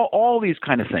problem? All these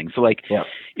kind of things. So like,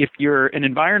 if you're an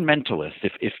environmentalist,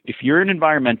 if you're an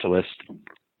environmentalist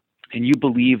and you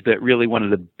believe that really one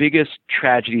of the biggest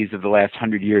tragedies of the last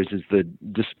 100 years is the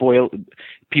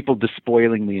people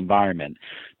despoiling the environment,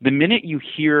 the minute you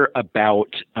hear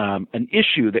about an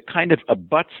issue that kind of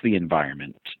abuts the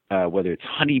environment, whether it's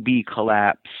honeybee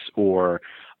collapse or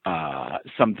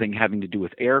something having to do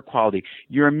with air quality,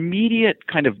 your immediate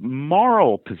kind of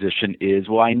moral position is,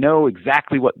 well, I know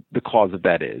exactly what the cause of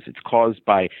that is. It's caused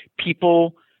by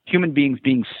human beings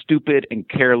being stupid and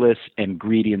careless and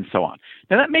greedy and so on.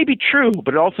 Now, that may be true,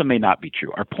 but it also may not be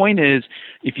true. Our point is,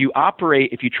 if you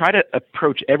try to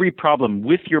approach every problem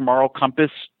with your moral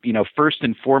compass, first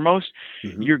and foremost,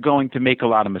 you're going to make a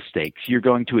lot of mistakes. You're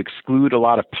going to exclude a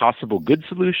lot of possible good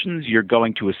solutions. You're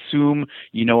going to assume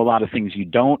you know a lot of things you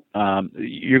don't.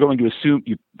 You're going to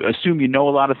assume you know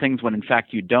a lot of things when in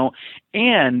fact you don't.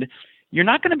 And you're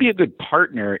not going to be a good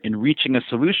partner in reaching a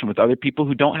solution with other people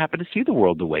who don't happen to see the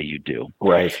world the way you do.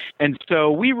 Right. And so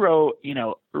we wrote,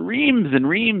 reams and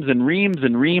reams and reams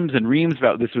and reams and reams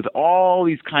about this with all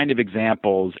these kind of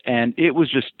examples. And it was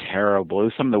just terrible. It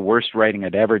was some of the worst writing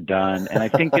I'd ever done. And I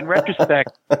think in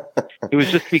retrospect, it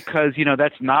was just because,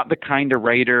 that's not the kind of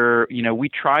writer, we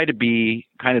try to be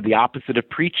kind of the opposite of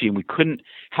preachy, and we couldn't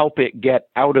help it get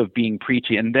out of being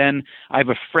preachy. And then I have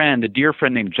a dear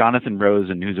friend named Jonathan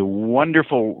Rosen, who's a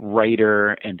wonderful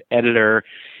writer and editor.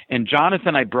 And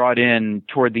Jonathan I brought in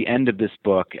toward the end of this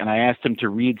book, and I asked him to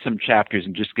read some chapters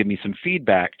and just give me some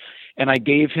feedback. And I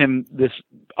gave him this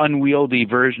unwieldy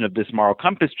version of this moral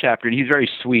compass chapter, and he's very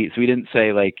sweet. So he didn't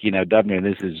say Dubner,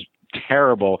 this is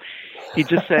terrible. He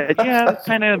just said, yeah, it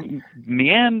kind of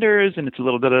meanders and it's a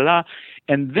little da-da-da.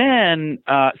 And then,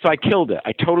 so I killed it.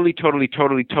 I totally killed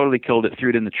it, threw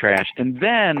it in the trash. And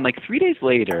then, 3 days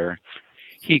later,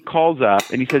 he calls up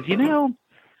and he says,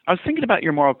 I was thinking about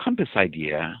your moral compass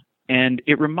idea, and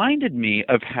it reminded me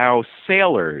of how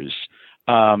sailors,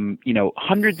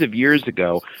 hundreds of years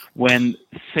ago, when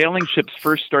sailing ships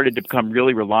first started to become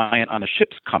really reliant on a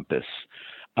ship's compass,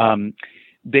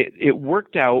 it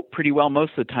worked out pretty well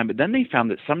most of the time, but then they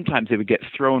found that sometimes they would get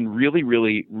thrown really,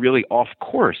 really, really off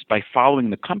course by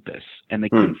following the compass, and they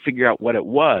couldn't figure out what it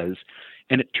was.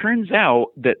 And it turns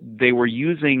out that they were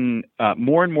using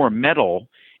more and more metal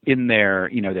in their,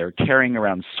 they were carrying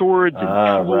around swords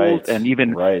and tools and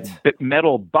even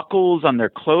metal buckles on their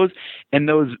clothes. And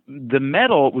the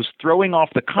metal was throwing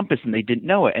off the compass and they didn't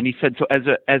know it. And he said, so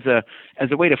as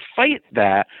a way to fight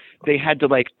that, they had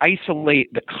to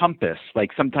isolate the compass.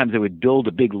 Sometimes they would build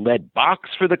a big lead box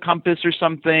for the compass or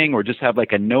something, or just have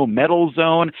a no metal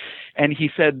zone. And he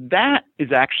said, that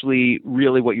is actually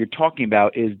really what you're talking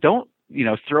about, is don't,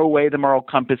 throw away the moral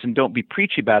compass and don't be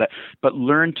preachy about it, but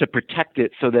learn to protect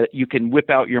it so that you can whip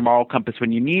out your moral compass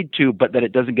when you need to, but that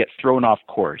it doesn't get thrown off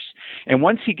course. And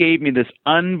once he gave me this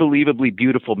unbelievably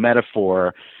beautiful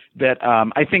metaphor that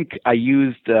I think I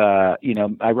used,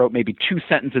 I wrote maybe 2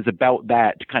 sentences about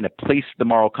that to kind of place the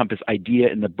moral compass idea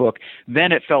in the book,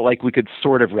 then it felt like we could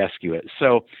sort of rescue it.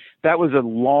 So that was a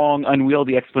long,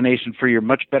 unwieldy explanation for your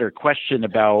much better question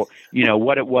about,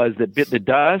 what it was that bit the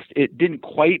dust. It didn't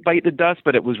quite bite the dust,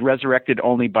 but it was resurrected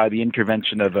only by the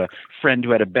intervention of a friend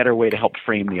who had a better way to help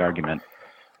frame the argument.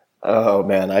 Oh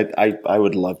man, I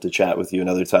would love to chat with you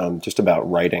another time just about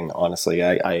writing. Honestly,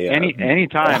 any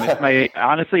time.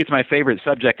 It's my favorite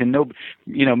subject, and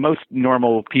most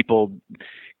normal people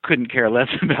couldn't care less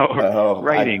about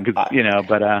writing,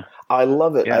 I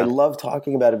love it. Yeah. I love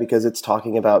talking about it because it's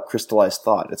talking about crystallized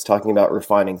thought. It's talking about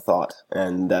refining thought,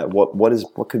 and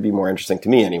what could be more interesting to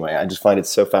me anyway. I just find it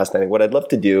so fascinating. What I'd love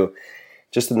to do,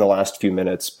 just in the last few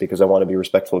minutes, because I want to be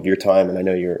respectful of your time, and I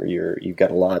know you've got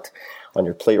a lot on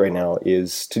your plate right now,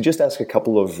 is to just ask a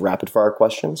couple of rapid fire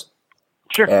questions.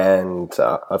 Sure. And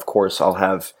of course, I'll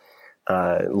have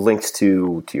links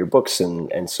to your books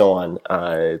and so on,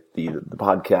 the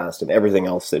podcast and everything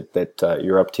else that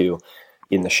you're up to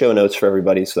in the show notes for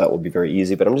everybody. So that will be very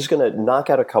easy. But I'm just going to knock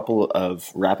out a couple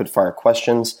of rapid fire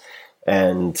questions,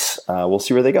 and we'll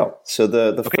see where they go. So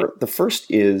the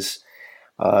first is,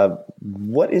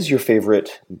 what is your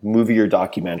favorite movie or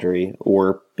documentary,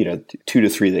 or 2 to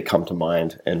 3 that come to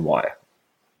mind, and why?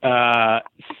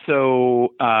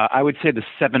 So I would say the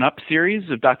 7 Up series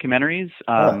of documentaries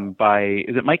by,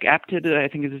 is it Mike Apted, I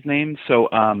think is his name? So,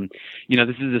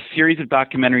 this is a series of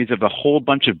documentaries of a whole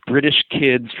bunch of British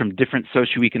kids from different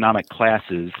socioeconomic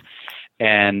classes.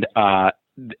 And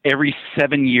every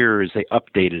 7 years they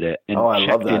updated it and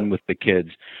checked in with the kids.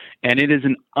 And it is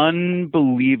an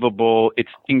unbelievable, it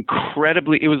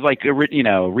was like,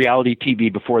 reality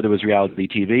TV before there was reality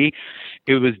TV.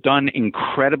 It was done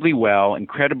incredibly well,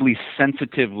 incredibly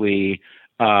sensitively,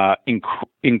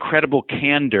 incredible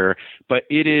candor. But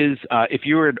it is, if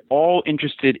you're at all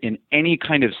interested in any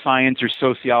kind of science or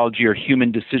sociology or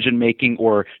human decision making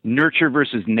or nurture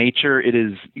versus nature, it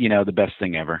is, the best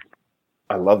thing ever.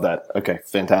 I love that. Okay,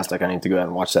 fantastic. I need to go ahead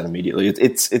and watch that immediately.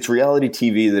 It's reality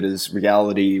TV that is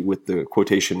reality with the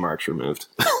quotation marks removed.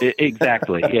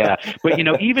 Exactly, yeah. But,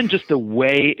 even just the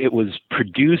way it was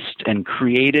produced and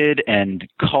created and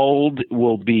culled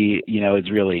will be, is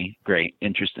really great,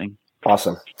 interesting.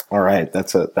 Awesome. All right,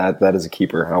 that is a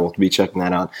keeper. I will be checking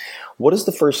that out. What does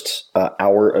the first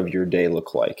hour of your day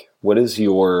look like? What is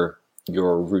your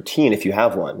routine, if you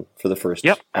have one, for the first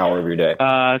hour of your day?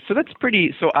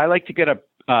 So I like to get up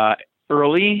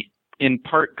early, in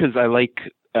part because I like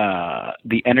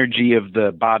the energy of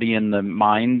the body and the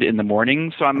mind in the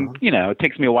morning. So it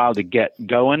takes me a while to get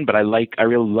going, but I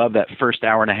really love that first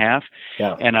hour and a half.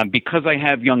 Yeah. And because I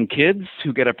have young kids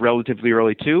who get up relatively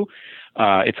early too,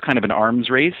 it's kind of an arms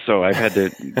race, so I've had to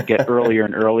get earlier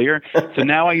and earlier. So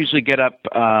now I usually get up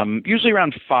usually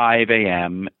around 5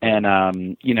 a.m.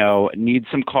 and, need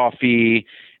some coffee.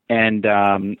 And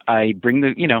I bring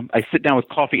I sit down with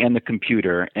coffee and the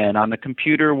computer. And on the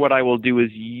computer, what I will do is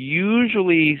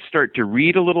usually start to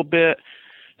read a little bit,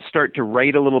 start to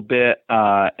write a little bit,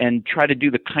 and try to do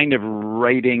the kind of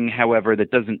writing, however, that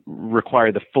doesn't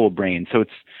require the full brain. So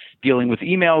it's dealing with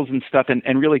emails and stuff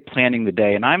and really planning the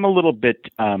day. And I'm a little bit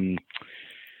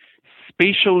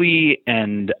spatially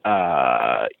and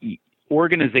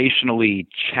organizationally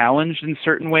challenged in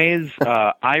certain ways.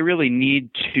 I really need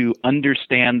to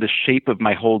understand the shape of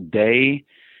my whole day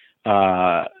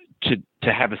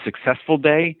to have a successful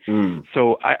day.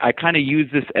 So I kind of use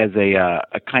this as a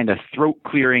kind of throat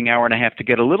clearing hour and a half to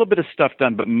get a little bit of stuff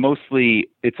done, but mostly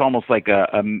it's almost like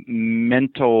a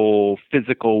mental,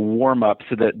 physical warm up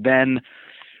so that then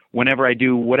whenever I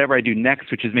do whatever I do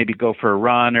next, which is maybe go for a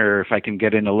run, or if I can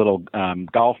get in a little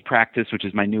golf practice, which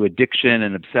is my new addiction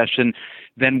and obsession,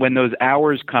 then when those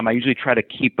hours come, I usually try to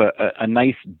keep a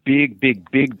nice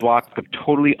big block of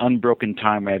totally unbroken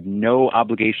time. I have no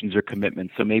obligations or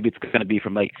commitments. So maybe it's going to be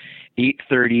from like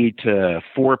 8:30 to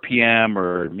 4 p.m.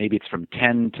 or maybe it's from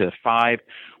 10 to 5,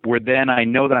 where then I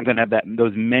know that I'm going to have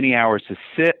those many hours to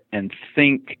sit and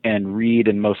think and read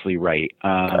and mostly write.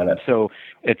 So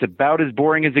it's about as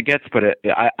boring as it gets, but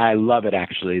I love it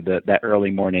actually, that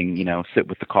early morning, sit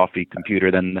with the coffee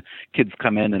computer, then the kids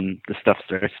come in and the stuff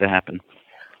starts to happen.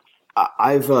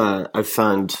 I've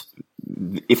found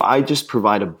if I just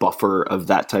provide a buffer of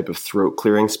that type of throat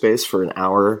clearing space for an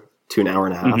hour to an hour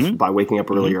and a half by waking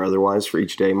up early or otherwise for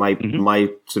each day, my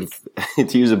sort of,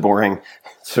 to use a boring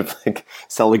sort of like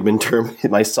Seligman term,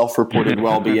 my self-reported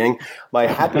well-being, my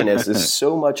happiness is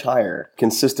so much higher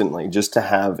consistently just to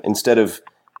have, instead of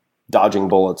dodging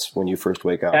bullets when you first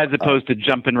wake up. As opposed to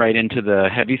jumping right into the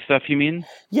heavy stuff, you mean?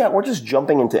 Yeah, or just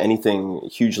jumping into anything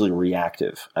hugely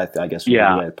reactive, I guess would be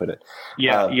the way I put it.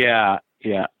 Yeah.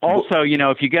 Also,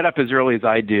 if you get up as early as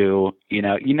I do,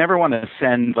 you never want to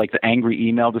send like the angry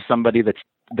email to somebody that's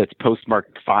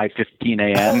postmarked 5:15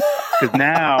 a.m. because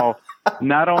now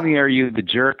not only are you the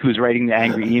jerk who's writing the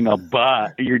angry email,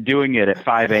 but you're doing it at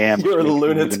 5 a.m. You're a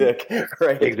lunatic,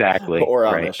 right? Exactly. Or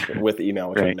Amish with email,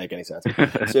 which doesn't make any sense.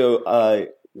 So,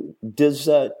 does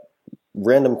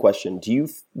random question?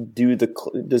 Does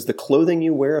the clothing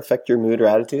you wear affect your mood or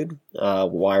attitude?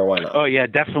 Why or why not? Oh yeah,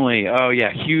 definitely. Oh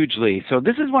yeah, hugely. So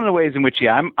this is one of the ways in which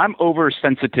I'm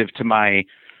oversensitive to my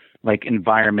like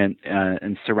environment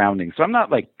and surroundings. So I'm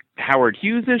not like Howard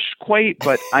Hughes-ish quite,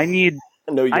 but I need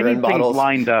things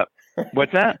lined up.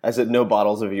 What's that? I said no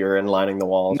bottles of urine lining the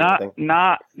walls.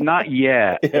 Not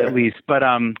yet, at least. But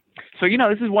so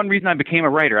this is one reason I became a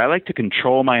writer. I like to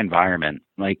control my environment.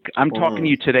 Like I'm talking to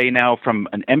you today now from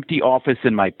an empty office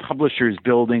in my publisher's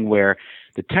building where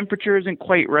the temperature isn't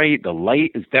quite right. The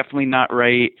light is definitely not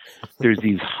right. There's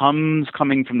these hums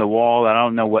coming from the wall. I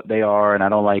don't know what they are, and I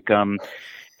don't like them.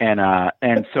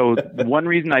 And so one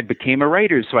reason I became a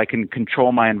writer is so I can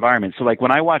control my environment. So like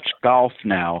when I watch golf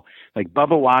now, like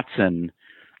Bubba Watson,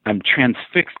 I'm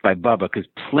transfixed by Bubba because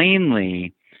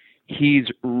plainly he's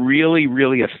really,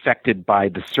 really affected by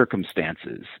the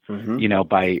circumstances,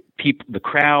 by people, the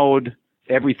crowd,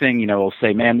 everything, will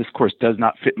say, man, this course does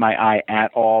not fit my eye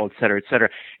at all, et cetera, et cetera.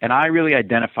 And I really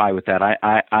identify with that.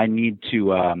 I need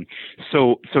to,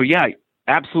 so yeah,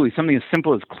 absolutely. Something as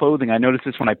simple as clothing. I notice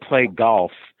this when I play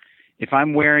golf if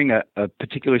I'm wearing a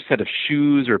particular set of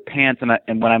shoes or pants,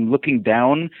 and when I'm looking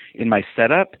down in my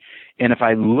setup, and if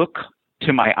I look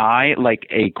to my eye like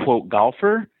a quote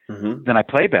golfer, then I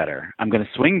play better. I'm going to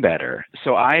swing better.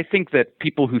 So I think that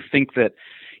people who think that,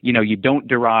 you don't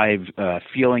derive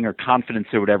feeling or confidence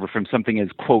or whatever from something as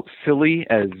quote silly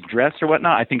as dress or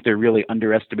whatnot, I think they're really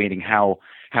underestimating how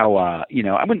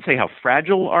I wouldn't say how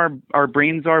fragile our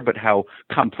brains are, but how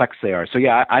complex they are. So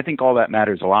yeah, I think all that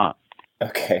matters a lot.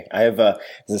 Okay, I have as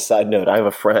a side note, I have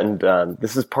a friend.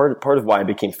 This is part of why I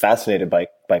became fascinated by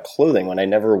clothing when I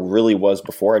never really was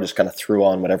before. I just kind of threw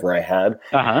on whatever I had.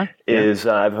 I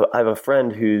have a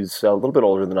friend who's a little bit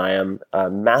older than I am,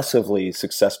 a massively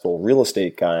successful real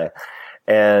estate guy,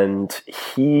 and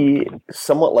he,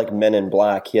 somewhat like Men in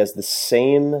Black, he has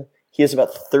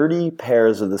about 30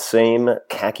 pairs of the same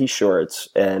khaki shorts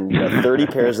and 30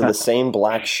 pairs of the same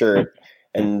black shirt.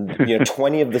 And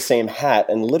 20 of the same hat,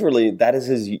 and literally that is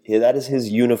his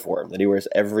uniform that he wears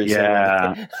every single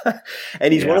day.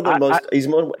 And he's one of the most.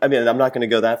 I'm not going to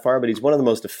go that far, but he's one of the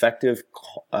most effective,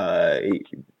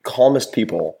 calmest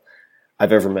people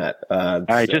I've ever met. All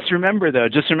right, just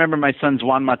remember my son's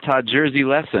Juan Mata jersey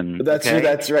lesson.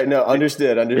 That's right. No,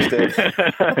 understood.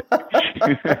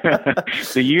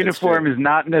 The uniform is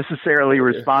not necessarily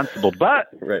responsible, but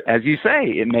as you say,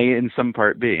 it may in some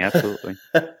part be. Absolutely.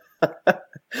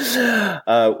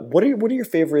 What are your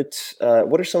favorites?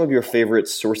 What are some of your favorite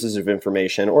sources of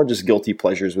information, or just guilty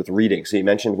pleasures with reading? So you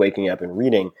mentioned waking up and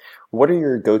reading. What are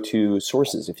your go-to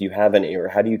sources, if you have any, or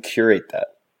how do you curate that?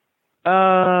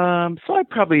 So I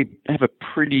probably have a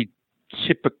pretty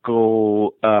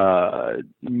typical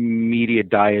media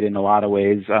diet in a lot of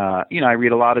ways. I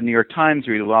read a lot of New York Times,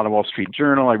 read a lot of Wall Street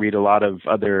Journal, I read a lot of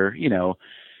other,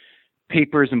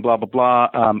 papers and blah, blah, blah.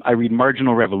 I read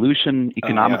Marginal Revolution,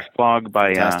 economics blog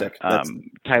by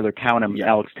Tyler Cowen and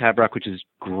Alex Tabrock, which is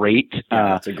great.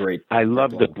 That's a great. I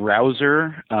love The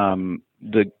Browser.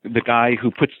 The guy who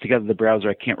puts together The Browser,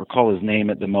 I can't recall his name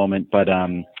at the moment, but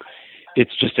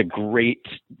it's just a great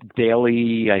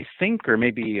daily, I think, or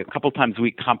maybe a couple times a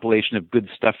week compilation of good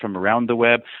stuff from around the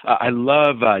web. I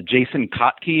love Jason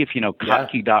Kotke, if you know,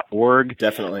 Kotke.org.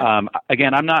 Definitely.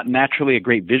 Again, I'm not naturally a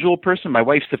great visual person. My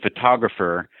wife's a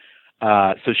photographer,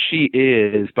 so she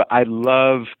is, but I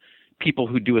love people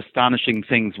who do astonishing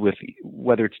things with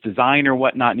whether it's design or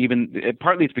whatnot. And even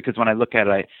partly it's because when I look at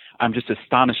it, I'm just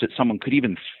astonished that someone could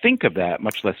even think of that,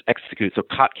 much less execute. So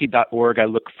Kotke.org I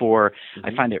look for. I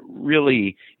find it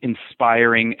really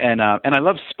inspiring. And I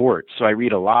love sports. So I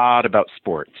read a lot about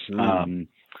sports.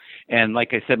 And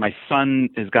like I said, my son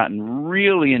has gotten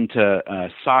really into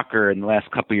soccer in the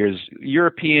last couple of years,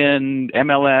 European,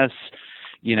 MLS,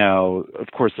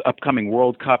 of course, the upcoming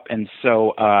World Cup. And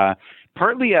so,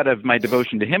 partly out of my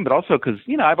devotion to him, but also because,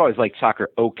 I've always liked soccer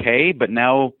okay, but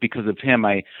now because of him,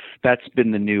 that's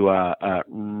been the new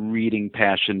reading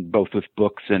passion, both with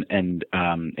books and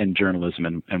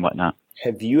journalism and whatnot.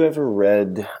 Have you ever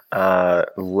read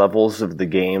Levels of the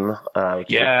Game?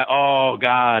 Yeah. Oh,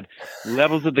 God.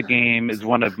 Levels of the Game is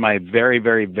one of my very,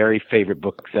 very, very favorite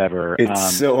books ever.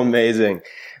 It's so amazing.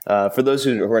 For those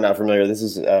who are not familiar, this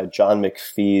is John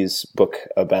McPhee's book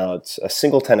about a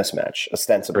single tennis match,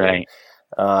 ostensibly.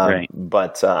 Right.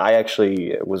 But I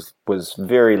actually was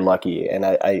very lucky, and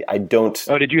I don't.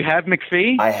 Oh, did you have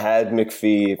McPhee? I had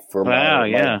McPhee for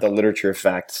the Literature of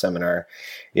Fact seminar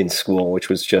in school, which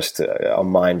was just a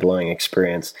mind-blowing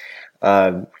experience.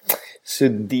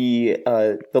 So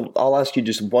I'll ask you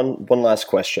just one last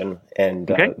question, and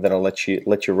then I'll let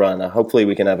you run. Hopefully,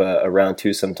 we can have a round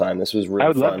two sometime. This was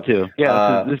really fun. I would love to.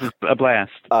 Yeah, this is a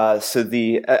blast. So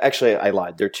actually, I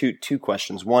lied. There are two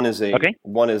questions. One is a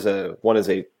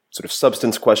sort of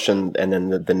substance question, and then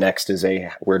the next is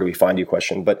a where do we find you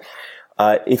question. But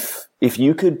if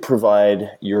you could provide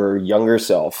your younger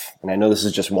self, and I know this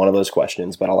is just one of those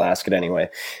questions, but I'll ask it anyway.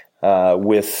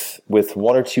 With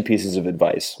one or two pieces of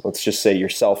advice, let's just say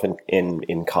yourself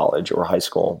in college or high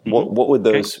school, what would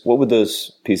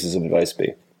those pieces of advice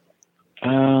be?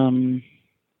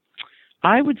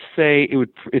 I would say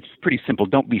it's pretty simple.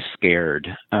 Don't be scared.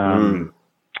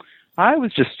 I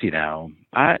was just,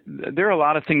 there are a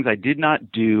lot of things I did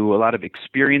not do, a lot of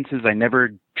experiences I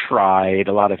never tried,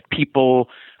 a lot of people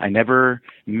I never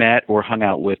met or hung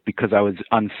out with because I was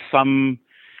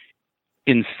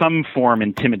in some form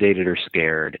intimidated or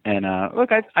scared. And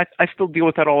look, I still deal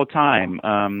with that all the time.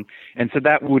 And so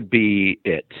that would be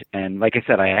it. And like I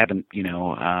said, I haven't,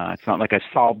 it's not like I've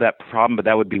solved that problem, but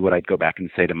that would be what I'd go back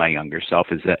and say to my younger self,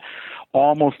 is that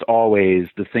almost always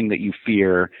the thing that you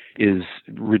fear is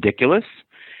ridiculous.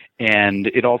 And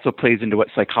it also plays into what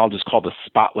psychologists call the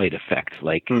spotlight effect.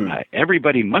 Like,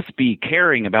 everybody must be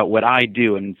caring about what I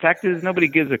do. And the fact is, nobody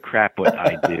gives a crap what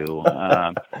I do.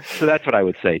 So that's what I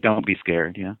would say. Don't be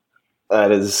scared. Yeah.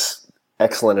 That is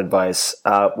excellent advice.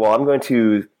 Well, I'm going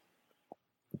to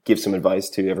give some advice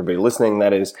to everybody listening.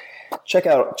 That is, check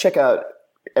out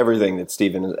everything that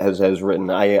Stephen has written.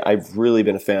 I've really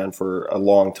been a fan for a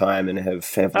long time and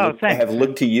have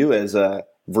looked to you as a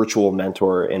virtual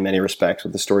mentor in many respects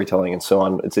with the storytelling and so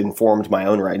on. It's informed my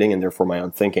own writing and therefore my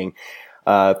own thinking.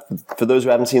 For those who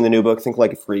haven't seen the new book, Think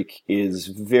Like a Freak is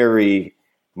very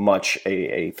much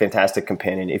a fantastic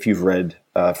companion. If you've read,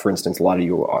 for instance, a lot of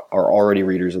you are already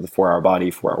readers of the 4-Hour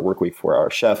Body, 4-Hour Workweek, 4-Hour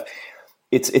Chef.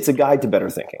 It's a guide to better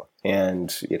thinking,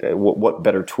 and what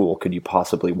better tool could you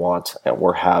possibly want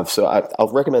or have? So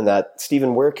I'll recommend that.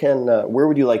 Stephen, where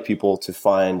would you like people to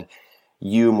find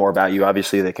you, more about you?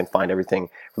 Obviously, they can find everything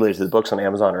related to the books on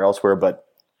Amazon or elsewhere, but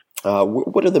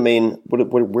what are the main?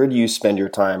 Where do you spend your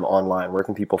time online? Where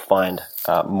can people find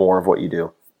more of what you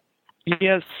do?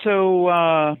 Yeah, so,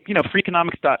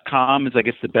 freakonomics.com is, I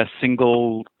guess, the best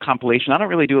single compilation. I don't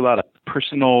really do a lot of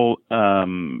personal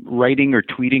writing or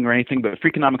tweeting or anything, but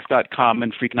freakonomics.com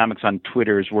and Freakonomics on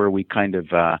Twitter is where we kind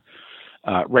of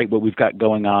write what we've got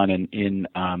going on in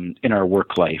our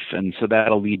work life. And so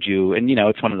that'll lead you, and,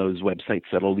 it's one of those websites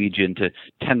that'll lead you into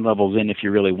 10 levels in if you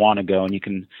really want to go, and you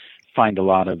can find a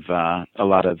lot of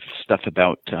stuff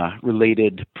about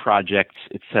related projects,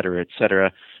 et cetera,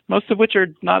 most of which are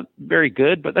not very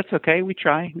good, but that's okay. We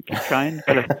try. We keep trying.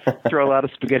 Gotta throw a lot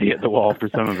of spaghetti at the wall for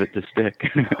some of it to stick.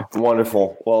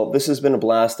 Wonderful. Well, this has been a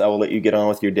blast. I will let you get on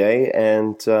with your day,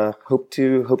 and hope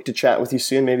to chat with you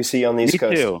soon. Maybe see you on the East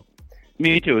Coast.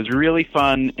 Me too. It was really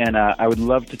fun, and I would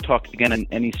love to talk again in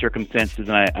any circumstances,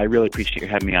 and I really appreciate you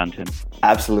having me on, Tim.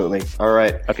 Absolutely. All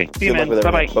right. Okay. See you, man.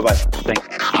 Bye-bye. Bye-bye.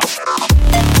 Thanks.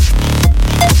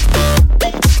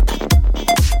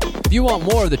 If you want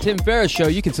more of The Tim Ferriss Show,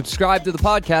 you can subscribe to the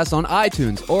podcast on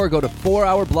iTunes or go to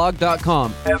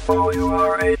 4hourblog.com.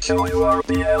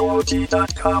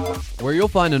 FOURHOURBLOG.com, where you'll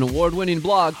find an award-winning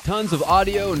blog, tons of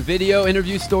audio and video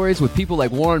interview stories with people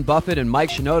like Warren Buffett and Mike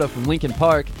Shinoda from Linkin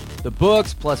Park, the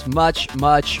books, plus much,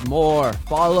 much more.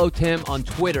 Follow Tim on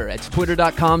Twitter. It's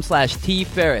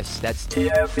twitter.com/TFerriss. That's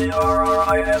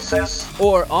TFERRISS.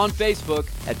 Or on Facebook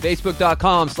at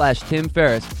facebook.com/Tim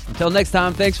Ferriss. Until next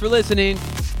time, thanks for listening.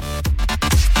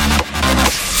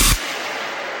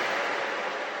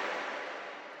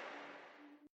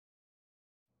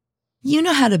 You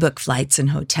know how to book flights and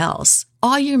hotels.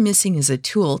 All you're missing is a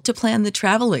tool to plan the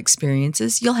travel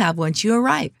experiences you'll have once you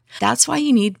arrive. That's why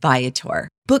you need Viator.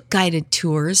 Book guided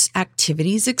tours,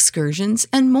 activities, excursions,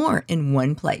 and more in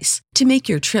one place to make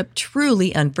your trip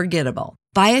truly unforgettable.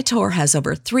 Viator has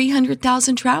over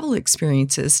 300,000 travel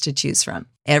experiences to choose from.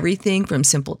 Everything from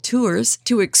simple tours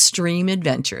to extreme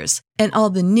adventures and all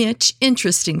the niche,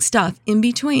 interesting stuff in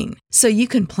between. So you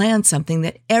can plan something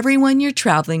that everyone you're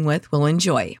traveling with will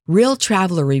enjoy. Real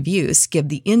traveler reviews give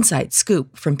the inside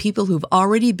scoop from people who've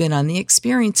already been on the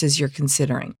experiences you're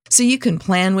considering. So you can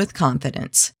plan with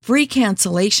confidence. Free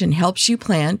cancellation helps you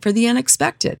plan for the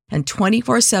unexpected. And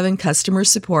 24/7 customer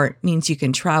support means you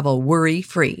can travel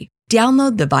worry-free.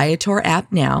 Download the Viator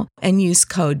app now and use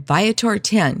code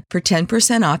Viator10 for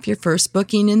 10% off your first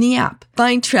booking in the app.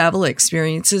 Find travel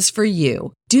experiences for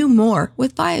you. Do more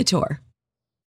with Viator.